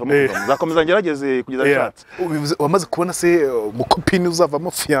ntabwo nzabivamo nzakomeza ngerageze kugeza ashatse. Wamaze kubona se umukopine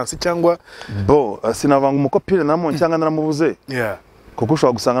uzavamo fiancé cyangwa? Bo sinavanga umukopine namon cyangwa naramubuze kuko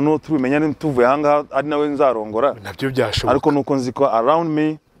ushobora gusanga no tubimenya ni tuvuye hanga ari nawe nzarongora nabyo byashoboka ariko nuko nzi ko around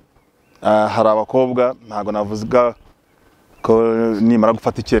me hari abakobwa ntago navuga ko nimara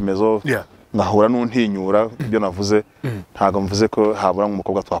gufata icyemezo nkahura n'untinyura ibyo navuze ntago mvuze ko habura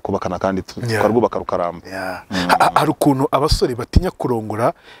umukobwa twakubakana kandi twarwubaka rukaramba. Hari ukuntu abasore batinya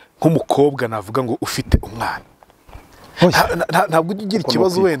kurongora nk'umukobwa navuga ngo ufite umwana ntabwo ugira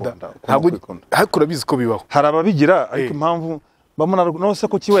ikibazo wenda ntabwo ariko urabizi ko bibaho. Hari ababigira ariko impamvu bamuna nose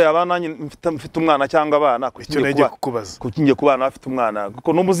ko kiwe yabana mfite umwana cyangwa abana icyo nagiye kukubaza kukingiye kubana afite umwana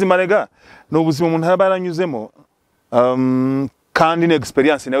kuko n'ubuzima rega n'ubuzima umuntu yaba yaranyuzemo kandi ni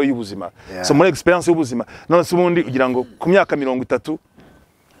experience nayo y'ubuzima. So muri experience y'ubuzima none se ubundi ugira ngo ku myaka 30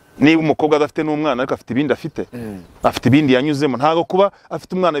 niba umukobwa adafite n'umwana ariko afite ibindi afite ibindi yanyuzemo ntago kuba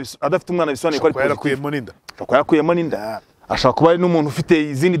afite umwana adafite umwana bisobanuye ko ari yakuyemo n'inda ashaka kuba ari n'umuntu ufite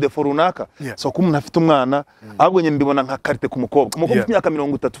izindi defo runaka. So ko umuntu afite umwana ahubwo nye mbibona nka karite ku mukobwa ufite imyaka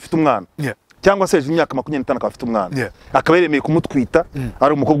 30 ufite umwana cyangwa se imyaka 25 akaba afite umwana akaba yeremeye kumutwita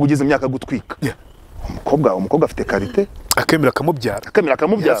ari umukobwa ugize imyaka gutwika. Umukobwa afite karite akemera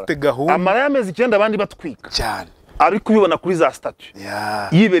akamubyara afite gahunda amara y'amezi 9 abandi batwika cyane ariko ubibona kuri za statut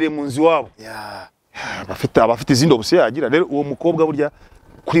yibereye mu nzu wabo abafite izindi option yagira. Rero uwo mukobwa burya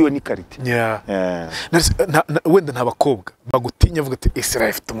kuri we ni karite. Wenda nta bakobwa bagutinya avuga ati Israel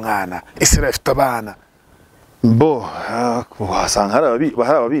afite umwana Israel afite abana. Bo wasanga hari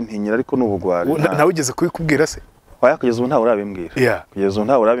ababintinyira ariko n'ubugwari nawe ugeze kubikubwira se? Kugeza ubu ntawe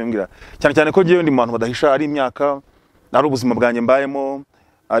urabimbwira cyane cyane ko ngiye ndi mu bantu badahisha ari imyaka ari ubuzima bwanjye mbayemo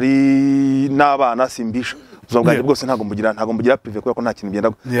ari n'abana simbisha ubuzima bwanjye bwose ntago mbugira privé kubera ko nta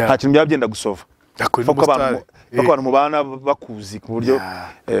kintu byagenda gusova kuko abantu mu bana bakuzi ku buryo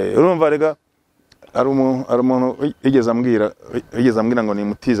urumva rega ari umuntu yigeze ambwira ngo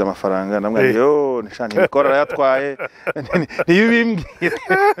nimutize amafaranga namwe yo nishani nikora yatwaye nibimbwira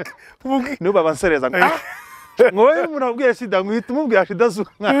nuba abansereza ngoye munabwiye shida ngwita umubwiye shida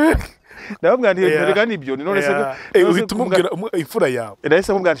zuka ndababwira nti rega nibyo none se uhita umubwira ifura yawe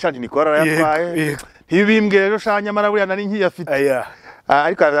ndahise mubwira nshanje nikora yatwaye ntibimbwire rero shanya mara buriya nari nkiyafite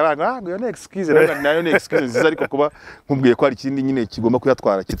ariko aranga yo excuse rega nayo excuse nziza ariko kuba nkubwiye ko ari ikindi nyine kigomba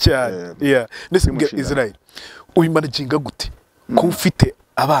kuyatwara cyane ndetse mbwira Israel uyimanajinga gute ko ufite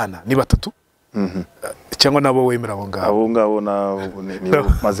abana ni batatu cyangwa nabo wemera abo ngabo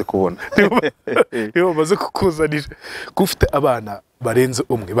niyo maze kubona niyo maze kukuzanira ko ufite abana barenze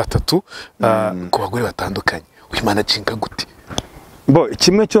umwe batatu ku bagore batandukanye uyimanajinga gute? Bo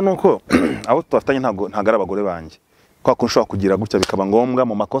kimwe cyo nuko abo tubafatanye ntago ari abagore banjye kwa kunshobora kugira gutya bikaba ngombwa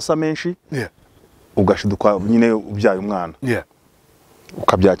mu makosa menshi ugashiduka nyine ubyaye umwana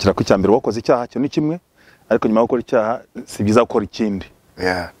ukabyakira ko icyambere wakoze icyaha cyo ni kimwe ariko nyuma yo gukora icyaha si byiza gukora ikindi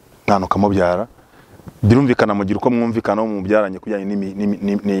mwana ukamubyara birumvikana mugira uko mwumvikana mu byaranye kujyanye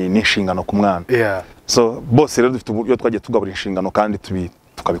n'inshingano ku mwana. So bose rero dufite uburyo twagiye tugabura inshingano kandi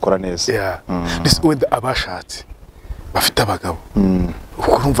tukabikora neza. Wenda abashatse bafite abagabo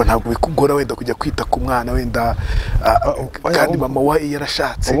urumva ntabwo bikugora wenda kujya kwita ku mwana wenda kandi mama we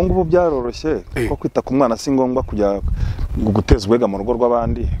yarashatse ubu ngubu byaroroshye ko kwita ku mwana si ngombwa kujya guteza ubwega mu rugo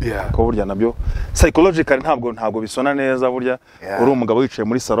rw'abandi ko burya nabyo psychological ntabwo bisona neza burya uri umugabo wicaye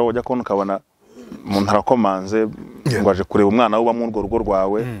muri salo ujya kubona ukabona umuntu arakomanze ngo aje kureba umwana we uba mu rugo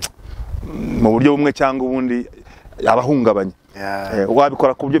rwawe mu buryo bumwe cyangwa ubundi yabahungabanye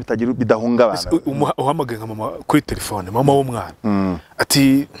wabikora ku buryo bidahungabana uhamagaye nka mama kuri telefone mama w'umwana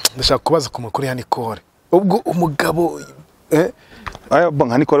ati ndashaka kubaza ku makuru ya Nicole ubwo umugabo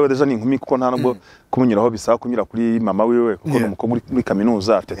nka Nicole deja ni inkumi kuko nta nubwo kumunyuraho bisaba kunyura kuri mama wiwe kuko ni umukobwa muri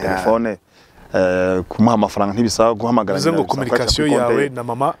kaminuza afite telefone kumuha amafaranga ntibisaba guhamagara bize ngo communication yawe na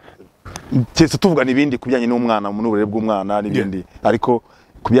mama cyese tuvugana ibindi kubijyanye n'umwana mu n'uburere bw'umwana n'ibindi ariko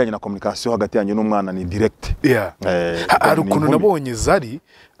kubijyanye na communication hagati yanjye n'umwana ni direct hari ukuntu nabonye Zari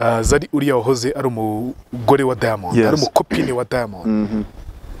uriya wahoze ari umugore wa Diamond ari umukopine wa Diamond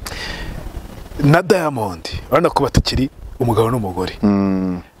na Diamond urabona ko batakiri umugabo n'umugore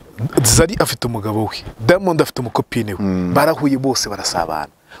Zari afite umugabo we Diamond afite umukopine we barahuye bose barasabana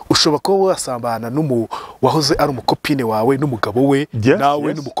ushobora kuba wasambana wahoze ari umukopine wawe n'umugabo we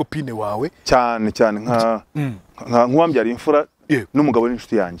nawe n'umukopine wawe cyane nk'uwambyara imfura n'umugabo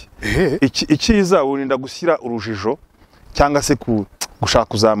n'inshuti yanjye icyiza urinda gushyira urujijo cyangwa se gushaka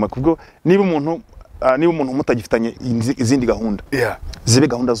kuzama kubwo niba umuntu mutagifitanye izindi gahunda zibe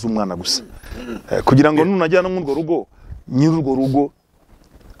gahunda z'umwana gusa kugira ngo nunajyana muri urwo rugo nyir'urwo rugo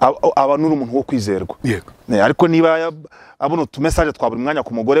aba nuri umuntu wo kwizerwa ariko niba abona utumesaje twa buri mwanya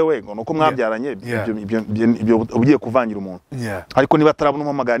ku mugore we ngo nuko mwabyaranye ibyo ugiye kuvangira umuntu ariko niba atarabona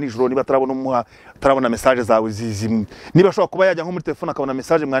umuhamagara nijoro niba atarabona mesaje zawe niba ashobora kuba yajya nko muri telefone akabona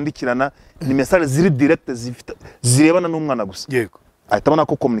mesaje mwandikirana ni mesaje ziri direct zirebana n'umwana gusa ahita abona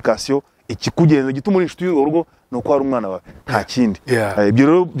ko communication ikikugenza gituma uri inshuti y'urwo rugo nuko hari umwana wawe nta kindi ibyo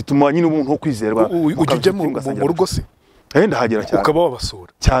rero bituma nyine umuntu wo kwizerwa ujya mu rugo se ndahagera cyane ukaba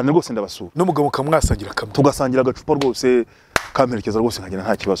wabasura cyane rwose ndabasura n'umugabo ukamwasangira kamwe tugasangira agacupa rwose kamperekeza rwose nkagira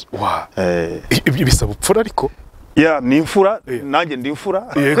nta kibazo bisaba upfura ariko ni imfura nanjye ndi imfura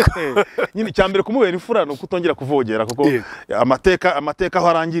nyine cyambere kumubera imfura no kutongera kuvogera kuko amateka aho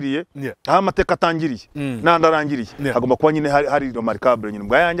arangiriye aho amateka atangiriye nandi arangiriye hagomba kuba nyine hari remarkable nyine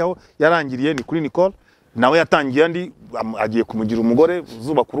bwayanjye aho yarangiriye ni kuri Nicole nawe yatangiye andi agiye kumugira umugore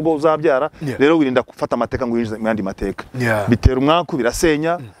uzuba ku rugo uzabyara rero wirinda gufata amateka ngo yinjize mu yandi mateka bitera umwaku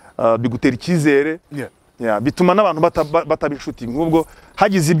birasenya bigutera icyizere bituma n'abantu bataba inshuti nk'ubwo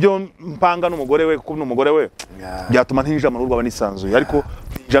hagize ibyo mpanga n'umugore we kuko n'umugore we byatuma ntinjira mu rugo abanisanzuye ariko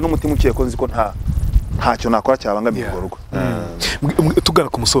njya n'umutima ukiye ko nzi ko ntacyo nakora cyabangamiye urwo rugo tugana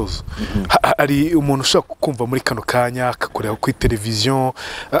ku musozo hari umuntu ushaka kumva muri kano kanya akakorera kuri televiziyo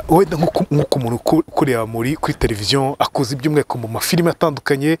wenda nk'uko umuntu ukorera kuri televiziyo akoze iby'umwihariko mu mafilime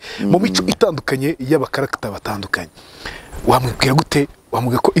atandukanye mu mico itandukanye y'abakaragita batandukanye wamubwira gute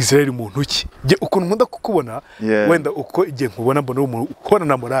wamubwira ko Israel umuntu ki ukuntu nkunda kukubona wenda uko igihe nkubona mbona umuntu ukora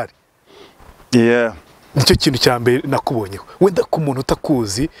na morale nicyo kintu cya mbere nakubonyeho wenda ku muntu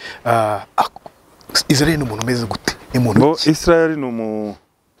utakuzi Israel ni umuntu umeze gute ni umuntu Israel ni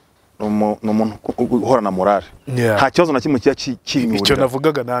umuntu uhora na morale nta kibazo na kimwe kiba kinyurira icyo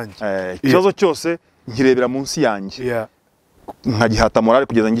navugaga nanjye ikibazo cyose nkirebera munsi yanjye nkagihata morale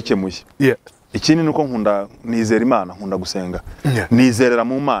kugeza ngikemuye ikindi nuko nizera Imana nkunda gusenga nizerera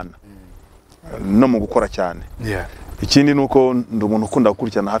mu Mana no mu gukora cyane ikindi nuko ndi umuntu ukunda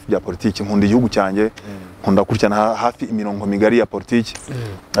gukurikirana hafi bya politiki nkunda igihugu cyanjye nkunda gukurikirana hafi imirongo migari ya politiki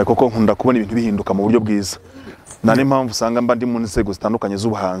kuko nkunda kubona ibintu bihinduka mu buryo bwiza nane mpamvu usanga mba ndi mu nzego zitandukanye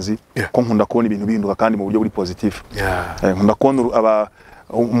z'ubuhanzi ko nkunda kubona ibintu bihinduka kandi mu buryo buri positif nkunda kubona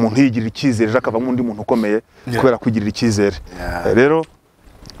umuntu yigirira icyizere akavamo undi muntu ukomeye kubera kwigirira icyizere rero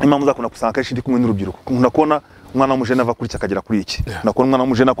impamvu zakunda kusanga kenshi ndi kumwe n'urubyiruko nkunda kubona umwana w'umujene ava kuri akagera kuri iki nakora umwana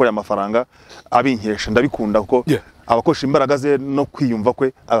w'umujene akorera amafaranga abinkesha ndabikunda kuko abakoresha imbaraga ze no kwiyumva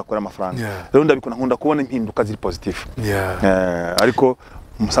kwe agakora amafaranga rero ndabikunda nkunda kubona impinduka ziri positif ariko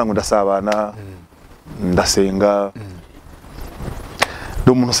umusango ndasabana ndasenga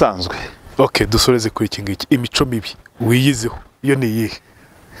ndi umuntu usanzwe dusoreze kuri iki ngiki imico mibi wiyizeho iyo ni iyihe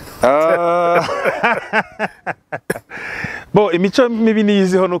imico mibi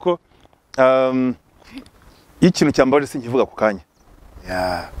niyizeho nuko ikintu cyambaje sinkivuga ku kanya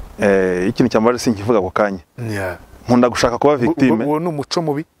ikintu cyambaje sinkivuga ku kanya nkunda gushaka kuba victime uwo ni umuco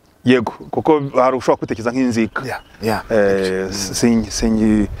mubi yego kuko hari ushobora kwitekereza nk'inzika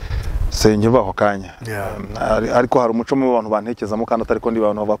sinkivuga ku kanya ariko hari umuco mubi abantu bantekezamo kandi atari ko ndi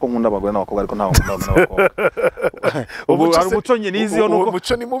abantu bavuga ko nkunda abagore n'abakobwa ariko ntawe nkunda n'abakobwa ubu hari umuco nyine niziho nuko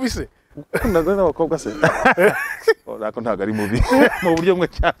umuco ni mubi se gukunda abagore n'abakobwa se ariko ntago ari mubi mu buryo bumwe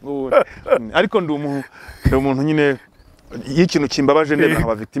cyangwa ubundi ariko ndi umuntu nyine iyo ikintu kimbabaje ndebe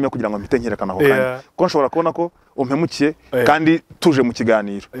nkaba victime kugira ngo mpite nkerekana ako kanya ko nshobora kubona ko umpemukiye kandi tuje mu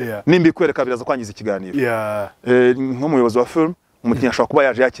kiganiro nimba ikwereka biraza kwangiza ikiganiro nk'umuyobozi wa film umukinnyi ashobora kuba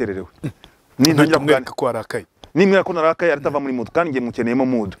yaje yakererewe nintangira kuganira ko arakaye nimwe ko narakaye aritava muri mood kandi ngiye mukeneyemo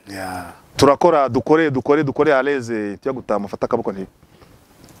mood turakora dukore aleze cyo gutamufata akaboko nti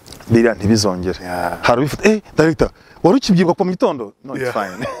bira ntibizongere hari bifite director wari ukibyirwa ko mu gitondo no it's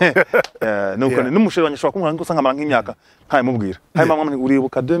fine nuko n'umusheri wanyashobora kumwana ngo usanga nk'imyaka ntaye mubwira hayi mama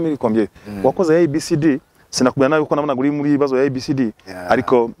uribuka 2000 kombye wakoze ya ABCD sinakubwira nawe ko nabona guri muri bibazo ya ABCD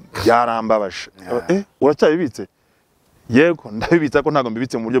ariko byarambabaje uracyabibitse yego ndabibitsa ko ntago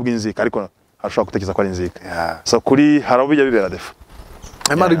mbibitse mu buryo bw'inzika ariko ashobora gutekereza ko ari inzika so kuri harabijya bibera Defaut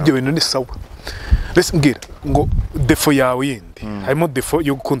amara ibyo bintu ni sawa Bese mbwira ngo Defaut yawe yindi harimo Defaut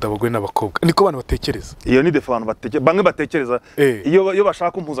yo gukunda abagore n'abakobwa niko abantu batekereza iyo ni Defaut abantu batekereza bamwe batekereza iyo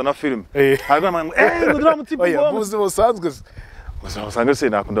bashaka kumpuza na film harimo ngo ngudura mutipo oya muzi busanzwe usanga se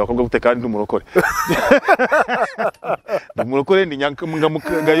nakunda abakobwa gute kandi ndumurokore ndumurokore ndi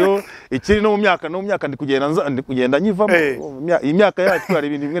nyangamugayo ikiri no mu myaka ndi kugenda nyivamo imyaka yacu hari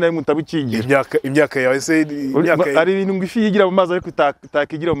ibintu bimwe na bimwe utabikigira imyaka yawe se ari ibintu ngo ifi yigira mu mazi ariko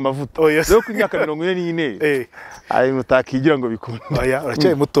itakigira mu mavuta rero ku myaka 44 ari utakigira ngo bikunde oya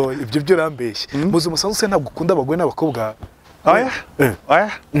uracyaye muto ibyo byo rambeshye muzi musanzwe se ntabwo ukunda abagore n'abakobwa oya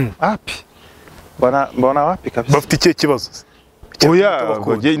api bana wapi kabisa bafite ikihe kibazo oya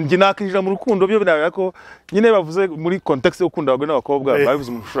ngi nakijira mu rukundo byo binawe ko nyine bavuze muri context yo gukunda abagore n'abakobwa bavuze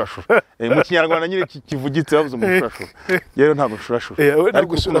umushurashura mu kinyarwanda nyine kivugitse bavuze umushurashura rero ntabwo umushurashura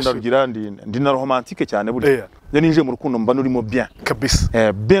ariko gukunda rugira ndi na romantique cyane burya yo ninje mu rukundo mba nurimo bien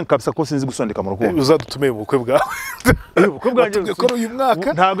kabisa bien kabisa ko sinzi gusondeka mu rukundo uzadutumeye mu bukwe bwawe ubukwe bwanjye ko uyu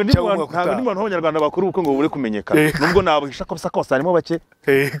mwaka ntabwo ndi mu Abanyarwanda bakuru ubukwe ngo bure kumenyekana nubwo nabahisha kabisa ko harimo bake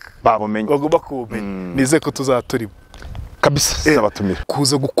babumenye bagomba kumenya nize ko tuzaturimo kabisa sabatumira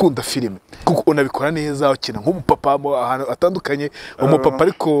kuza gukunda filime kuko unabikora neza ukina nk'umupapa ahantu atandukanye umupapa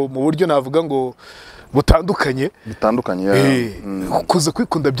ariko mu buryo navuga ngo bitandukanye kuza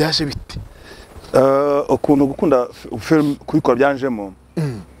kwikunda byaje biti ukuntu gukunda film kubikora byanjemo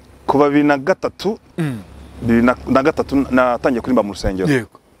kuba 2003 natangiye kurimba mu rusengero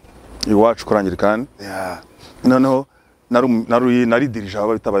iwacu kurangirikana noneho nari dirije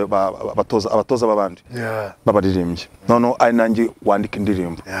abatoza babandi babaririmbye noneho ari nanjye wandika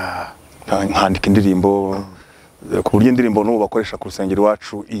indirimbo nkandika indirimbo ku buryo indirimbo n'ubu bakoresha ku rusengero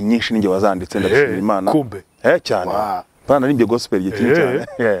iwacu inyinshi ninjye wazanditse ndashimira Imana cyane banarimbye gospel igihe cyane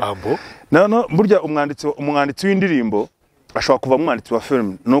noneho burya umwanditsi w'indirimbo ashobora kuva mu mwanditsi wa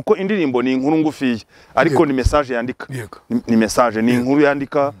film nuko indirimbo ni inkuru ngufiya ariko ni message yandika ni message ni inkuru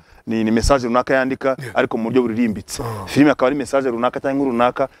yandika ni message runaka yandika ariko mu buryo buririmbitse filime akaba ari message runaka cyangwa inkuru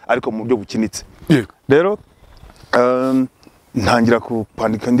runaka ariko mu buryo bukinitse rero ntangira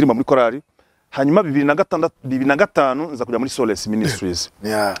kwandika indirimbo muri korali hanyuma 2005 nza kujya muri Solace Ministries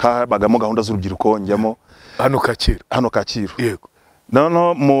bagamo gahunda z'urubyiruko njyamo hano Kacyiru yego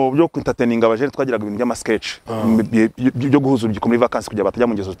no mu byo entertaining abajene twagiraga ibintu by'ama sketch byo guhuza urubyiruko muri vacances kujya batajya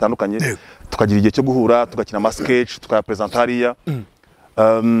mu ngeso zitandukanye tukagira igihe cyo guhura tugakina ama sketch tukayapresenta hariya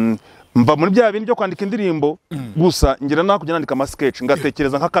mva muri bya bintu byo kwandika indirimbo gusa ngira nako kujya nandika ama sketch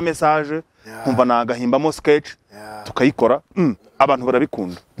ngatekereza nk'aka message nkumva nagahimbamo sketch tukayikora abantu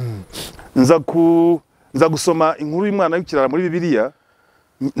barabikunda nza gusoma inkuru y'umwana w'ikirara muri Bibiliya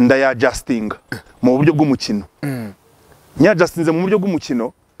ndaya justing mu buryo bw'umukino nya justinze mu buryo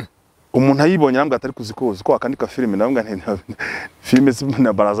bw'umukino umuntu ayibonye nambwa atari kuzikoza ko akandika filime nambwa filime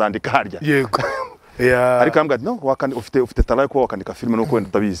na barazandika harya yego ariko nambwa no ufite talent ko wakandika filime no kwenda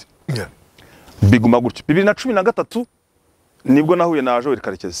tabizi biguma gutyo 2013 nibwo nahuye na Joel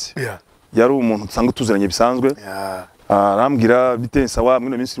Karekezi yari umuntu usanga tuziranye bisanzwe arambwira bitensa wa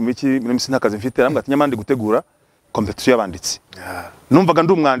mwino minsi ntakazi mfite arambwira ati nyamande gutegura competition y'abanditsi numvaga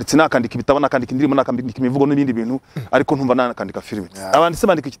ndi umwanditsi nakandika ibitabo nakandika indirimbo nakandika imivugo n'ibindi bintu ariko ntumva nakandika filime abanditsi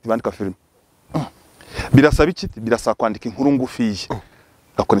bandika iki bandika filime birasaba iki birasaba kwandika inkuru ngufiya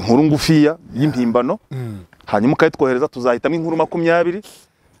gakora inkuru ngufiya y'impimbano hanyuma ukayitwohereza tuzahitamo inkuru 20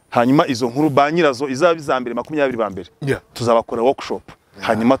 hanyuma izo nkuru ba nyirazo izaba izambere 20 ba mbere tuzabakora workshop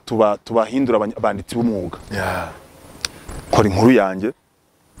hanyuma tubahindura abanditsi b'umwuga kora inkuru yanjye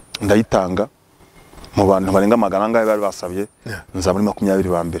ndayitanga mu bantu barenga magana ngahe bari basabye nza muri 20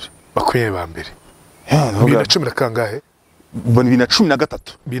 ba mbere 20 ba mbere 2010 kangahe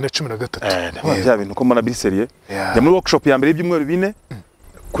 2013 bya bintu ko mbona biserie ya muri workshop ya mbere y'ibyumweru 4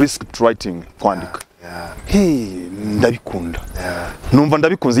 kuri script writing kwandika ndabikunda numva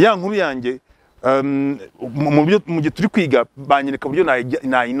ndabikunze ya nkuru yanjye mu gihe turi kwiga banyereka buryo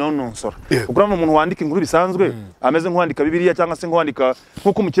nayinononsora kuko urabona umuntu wandika inkuru bisanzwe ameze nk'uwandika bibiliya cyangwa se nk'uwandika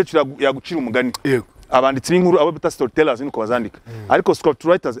nk'uko umukecuru yagucira umugani abanditsi b'inkuru abo bita storytellers niko bazandika ariko script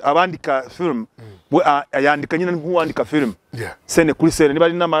writers abandika film yandika nyine nk'uwandika film scene kuri scene niba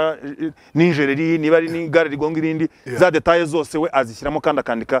ari n'injereri niba ari n'igare rigonga irindi za details zose we azishyiramo kandi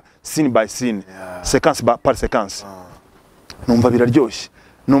akandika scene by scene sequence par sequence numva biraryoshye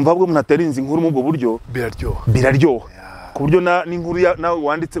numva bwo umuntu aterinze inkuru mu bwo buryo biraryoha ku buryo n'inkuru nawe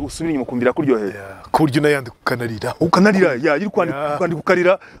wanditse usubira inyuma kumvira kuryoheye ku buryo nayandika ukanarira yiri kwandika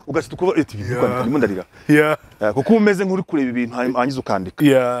ukarira ugashita kuva kwandika ndimo ndarira kuko umeze nk'uri kureba ibintu hangiza ukandika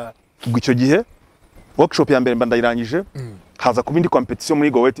ubwo icyo gihe workshop ya mbere ndayirangije haza ku bindi competition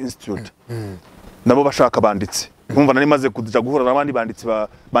muri Go Institute nabo bashaka banditse kumva nari maze kuja guhura n'abandi banditsi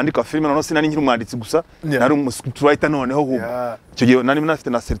bandika filime none sinari nkiri umwanditsi gusa nari umuscript writer noneho hubwo icyo gihe nari nafite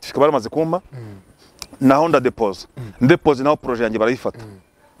na certificate baramaze kumpa naho ndadepose naho projet yanjye barayifata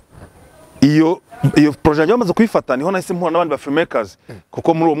iyo projet yanjye bamaze kuyifata niho nahise mpura n'abandi ba filmmakers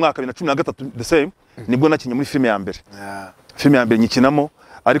kuko muri uwo mwaka 2013 the same nibwo nakinye muri filime ya mbere nyikinamo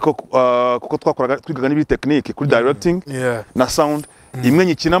ariko kuko twigaga n'ibiri technique kuri directing na sound imwe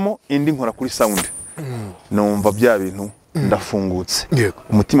nyikinamo indi nkora kuri sound numva bya bintu ndafungutse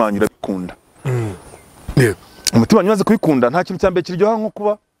umutima wanyu urabikunda umutima wanyu maze kubikunda nta kintu cyambere kiryoha nko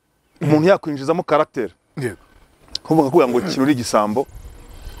kuba umuntu yakwinjizamo character kuvuga kugira ngo kinuri igisambo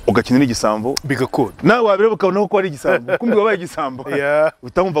ugakinira igisambo bigakunda nawe wabireba ukabona ko ari igisambo kumbi wabaye igisambo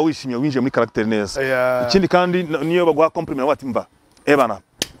utamumva wishimye winjiye muri character neza ikindi kandi niyo baguha compliment wati mva ebana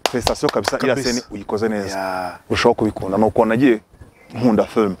prestation kabisa ira scene uyikoze neza ushobora kubikunda nuko nagiye nkunda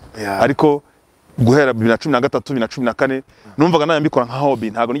film ariko guhera 2013 2014 numvaga nayo mbikora nka hobby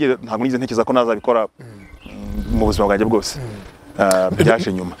ntago nigeze ntekereza ko nazabikora mu buzima bwanjye bwose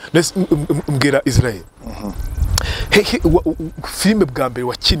byaje nyuma mbwira Israel filime bwa mbere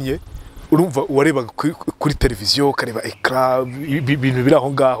wakinnye urumva warebaga kuri televiziyo ukareba ekra ibintu biri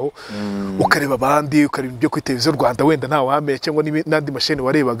aho ngaho ukareba abandi ukareba ibyo kuri televiziyo Rwanda wenda nta wameye cyangwa n'andi masheni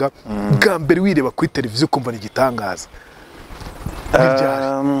warebaga bwa mbere wireba kuri televiziyo ukumva ni igitangaza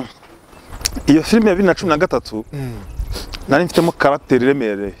iyo filime ya 2013 nari mfitemo character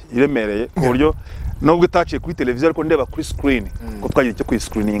iremereye ku buryo nubwo itaciye kuri televiziyo ariko ndeba kuri screen ko twagiye cyo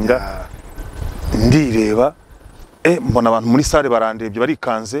kwiscreeninga ndireba mbona abantu muri salle barandebye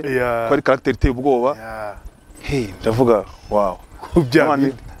barikanze ko ari character iteye ubwoba ndavuga wow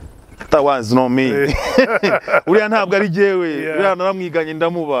that was not me uriya ntabwo ari jewe uriya naramwiganye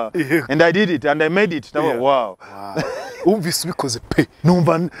ndamuba and I did it and I made it wow umvise ubikoze pe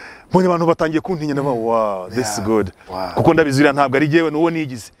numva mbonye abantu batangiye kuntinya ndavuga wow this is good kuko ndabizurira ntabwo ari jewe nuwo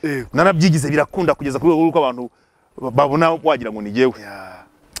nigize nanabyigize birakunda kugeza kuri uko abantu babona wagira ngo ni jewe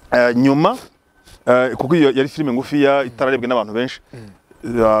nyuma kuko yari filime ngufi itararebwe n'abantu benshi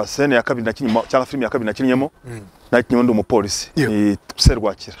scene ya kabiri nakinyemo cyangwa filime ya kabiri nakinyemo nakinyemo ndi umupolisi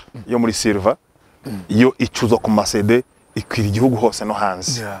Serwakira yo muri Silva yo icuzo ku masede ikwira igihugu hose no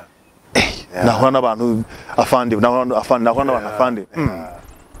hanze nahura n'abantu afande n'abantu afande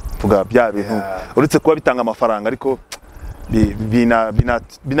vuga bya bintu uretse kuba bitanga amafaranga ariko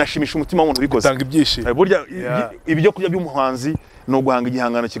binashimisha umutima w'umuntu bikoze tanga ibyishimo burya ibyo kurya by'umuhanzi no guhanga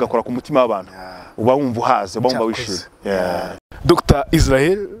igihangano kigakora ku mutima w'abantu uba wumva uhaze uba wumva wishimye Dr.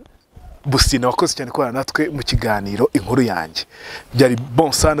 Israel Busina wakoze cyane ko natwe mu kiganiro inkuru yanjye byari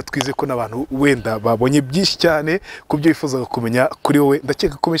bon sana twize ko nabantu wenda babonye byinshi cyane ku byo bifuzaga kumenya kuri wowe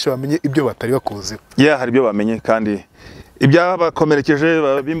ndakeka ko benshi bamenye ibyo batari bakuzi hari ibyo bamenye kandi ibyabakomerekeje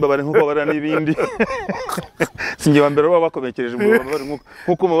babimbabare nkuko barana n'ibindi sinjye wambere baba bakomerekeje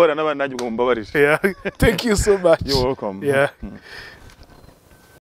nkuko mubara n'abandi nanjye ubwo mumbabarije thank you so much you're welcome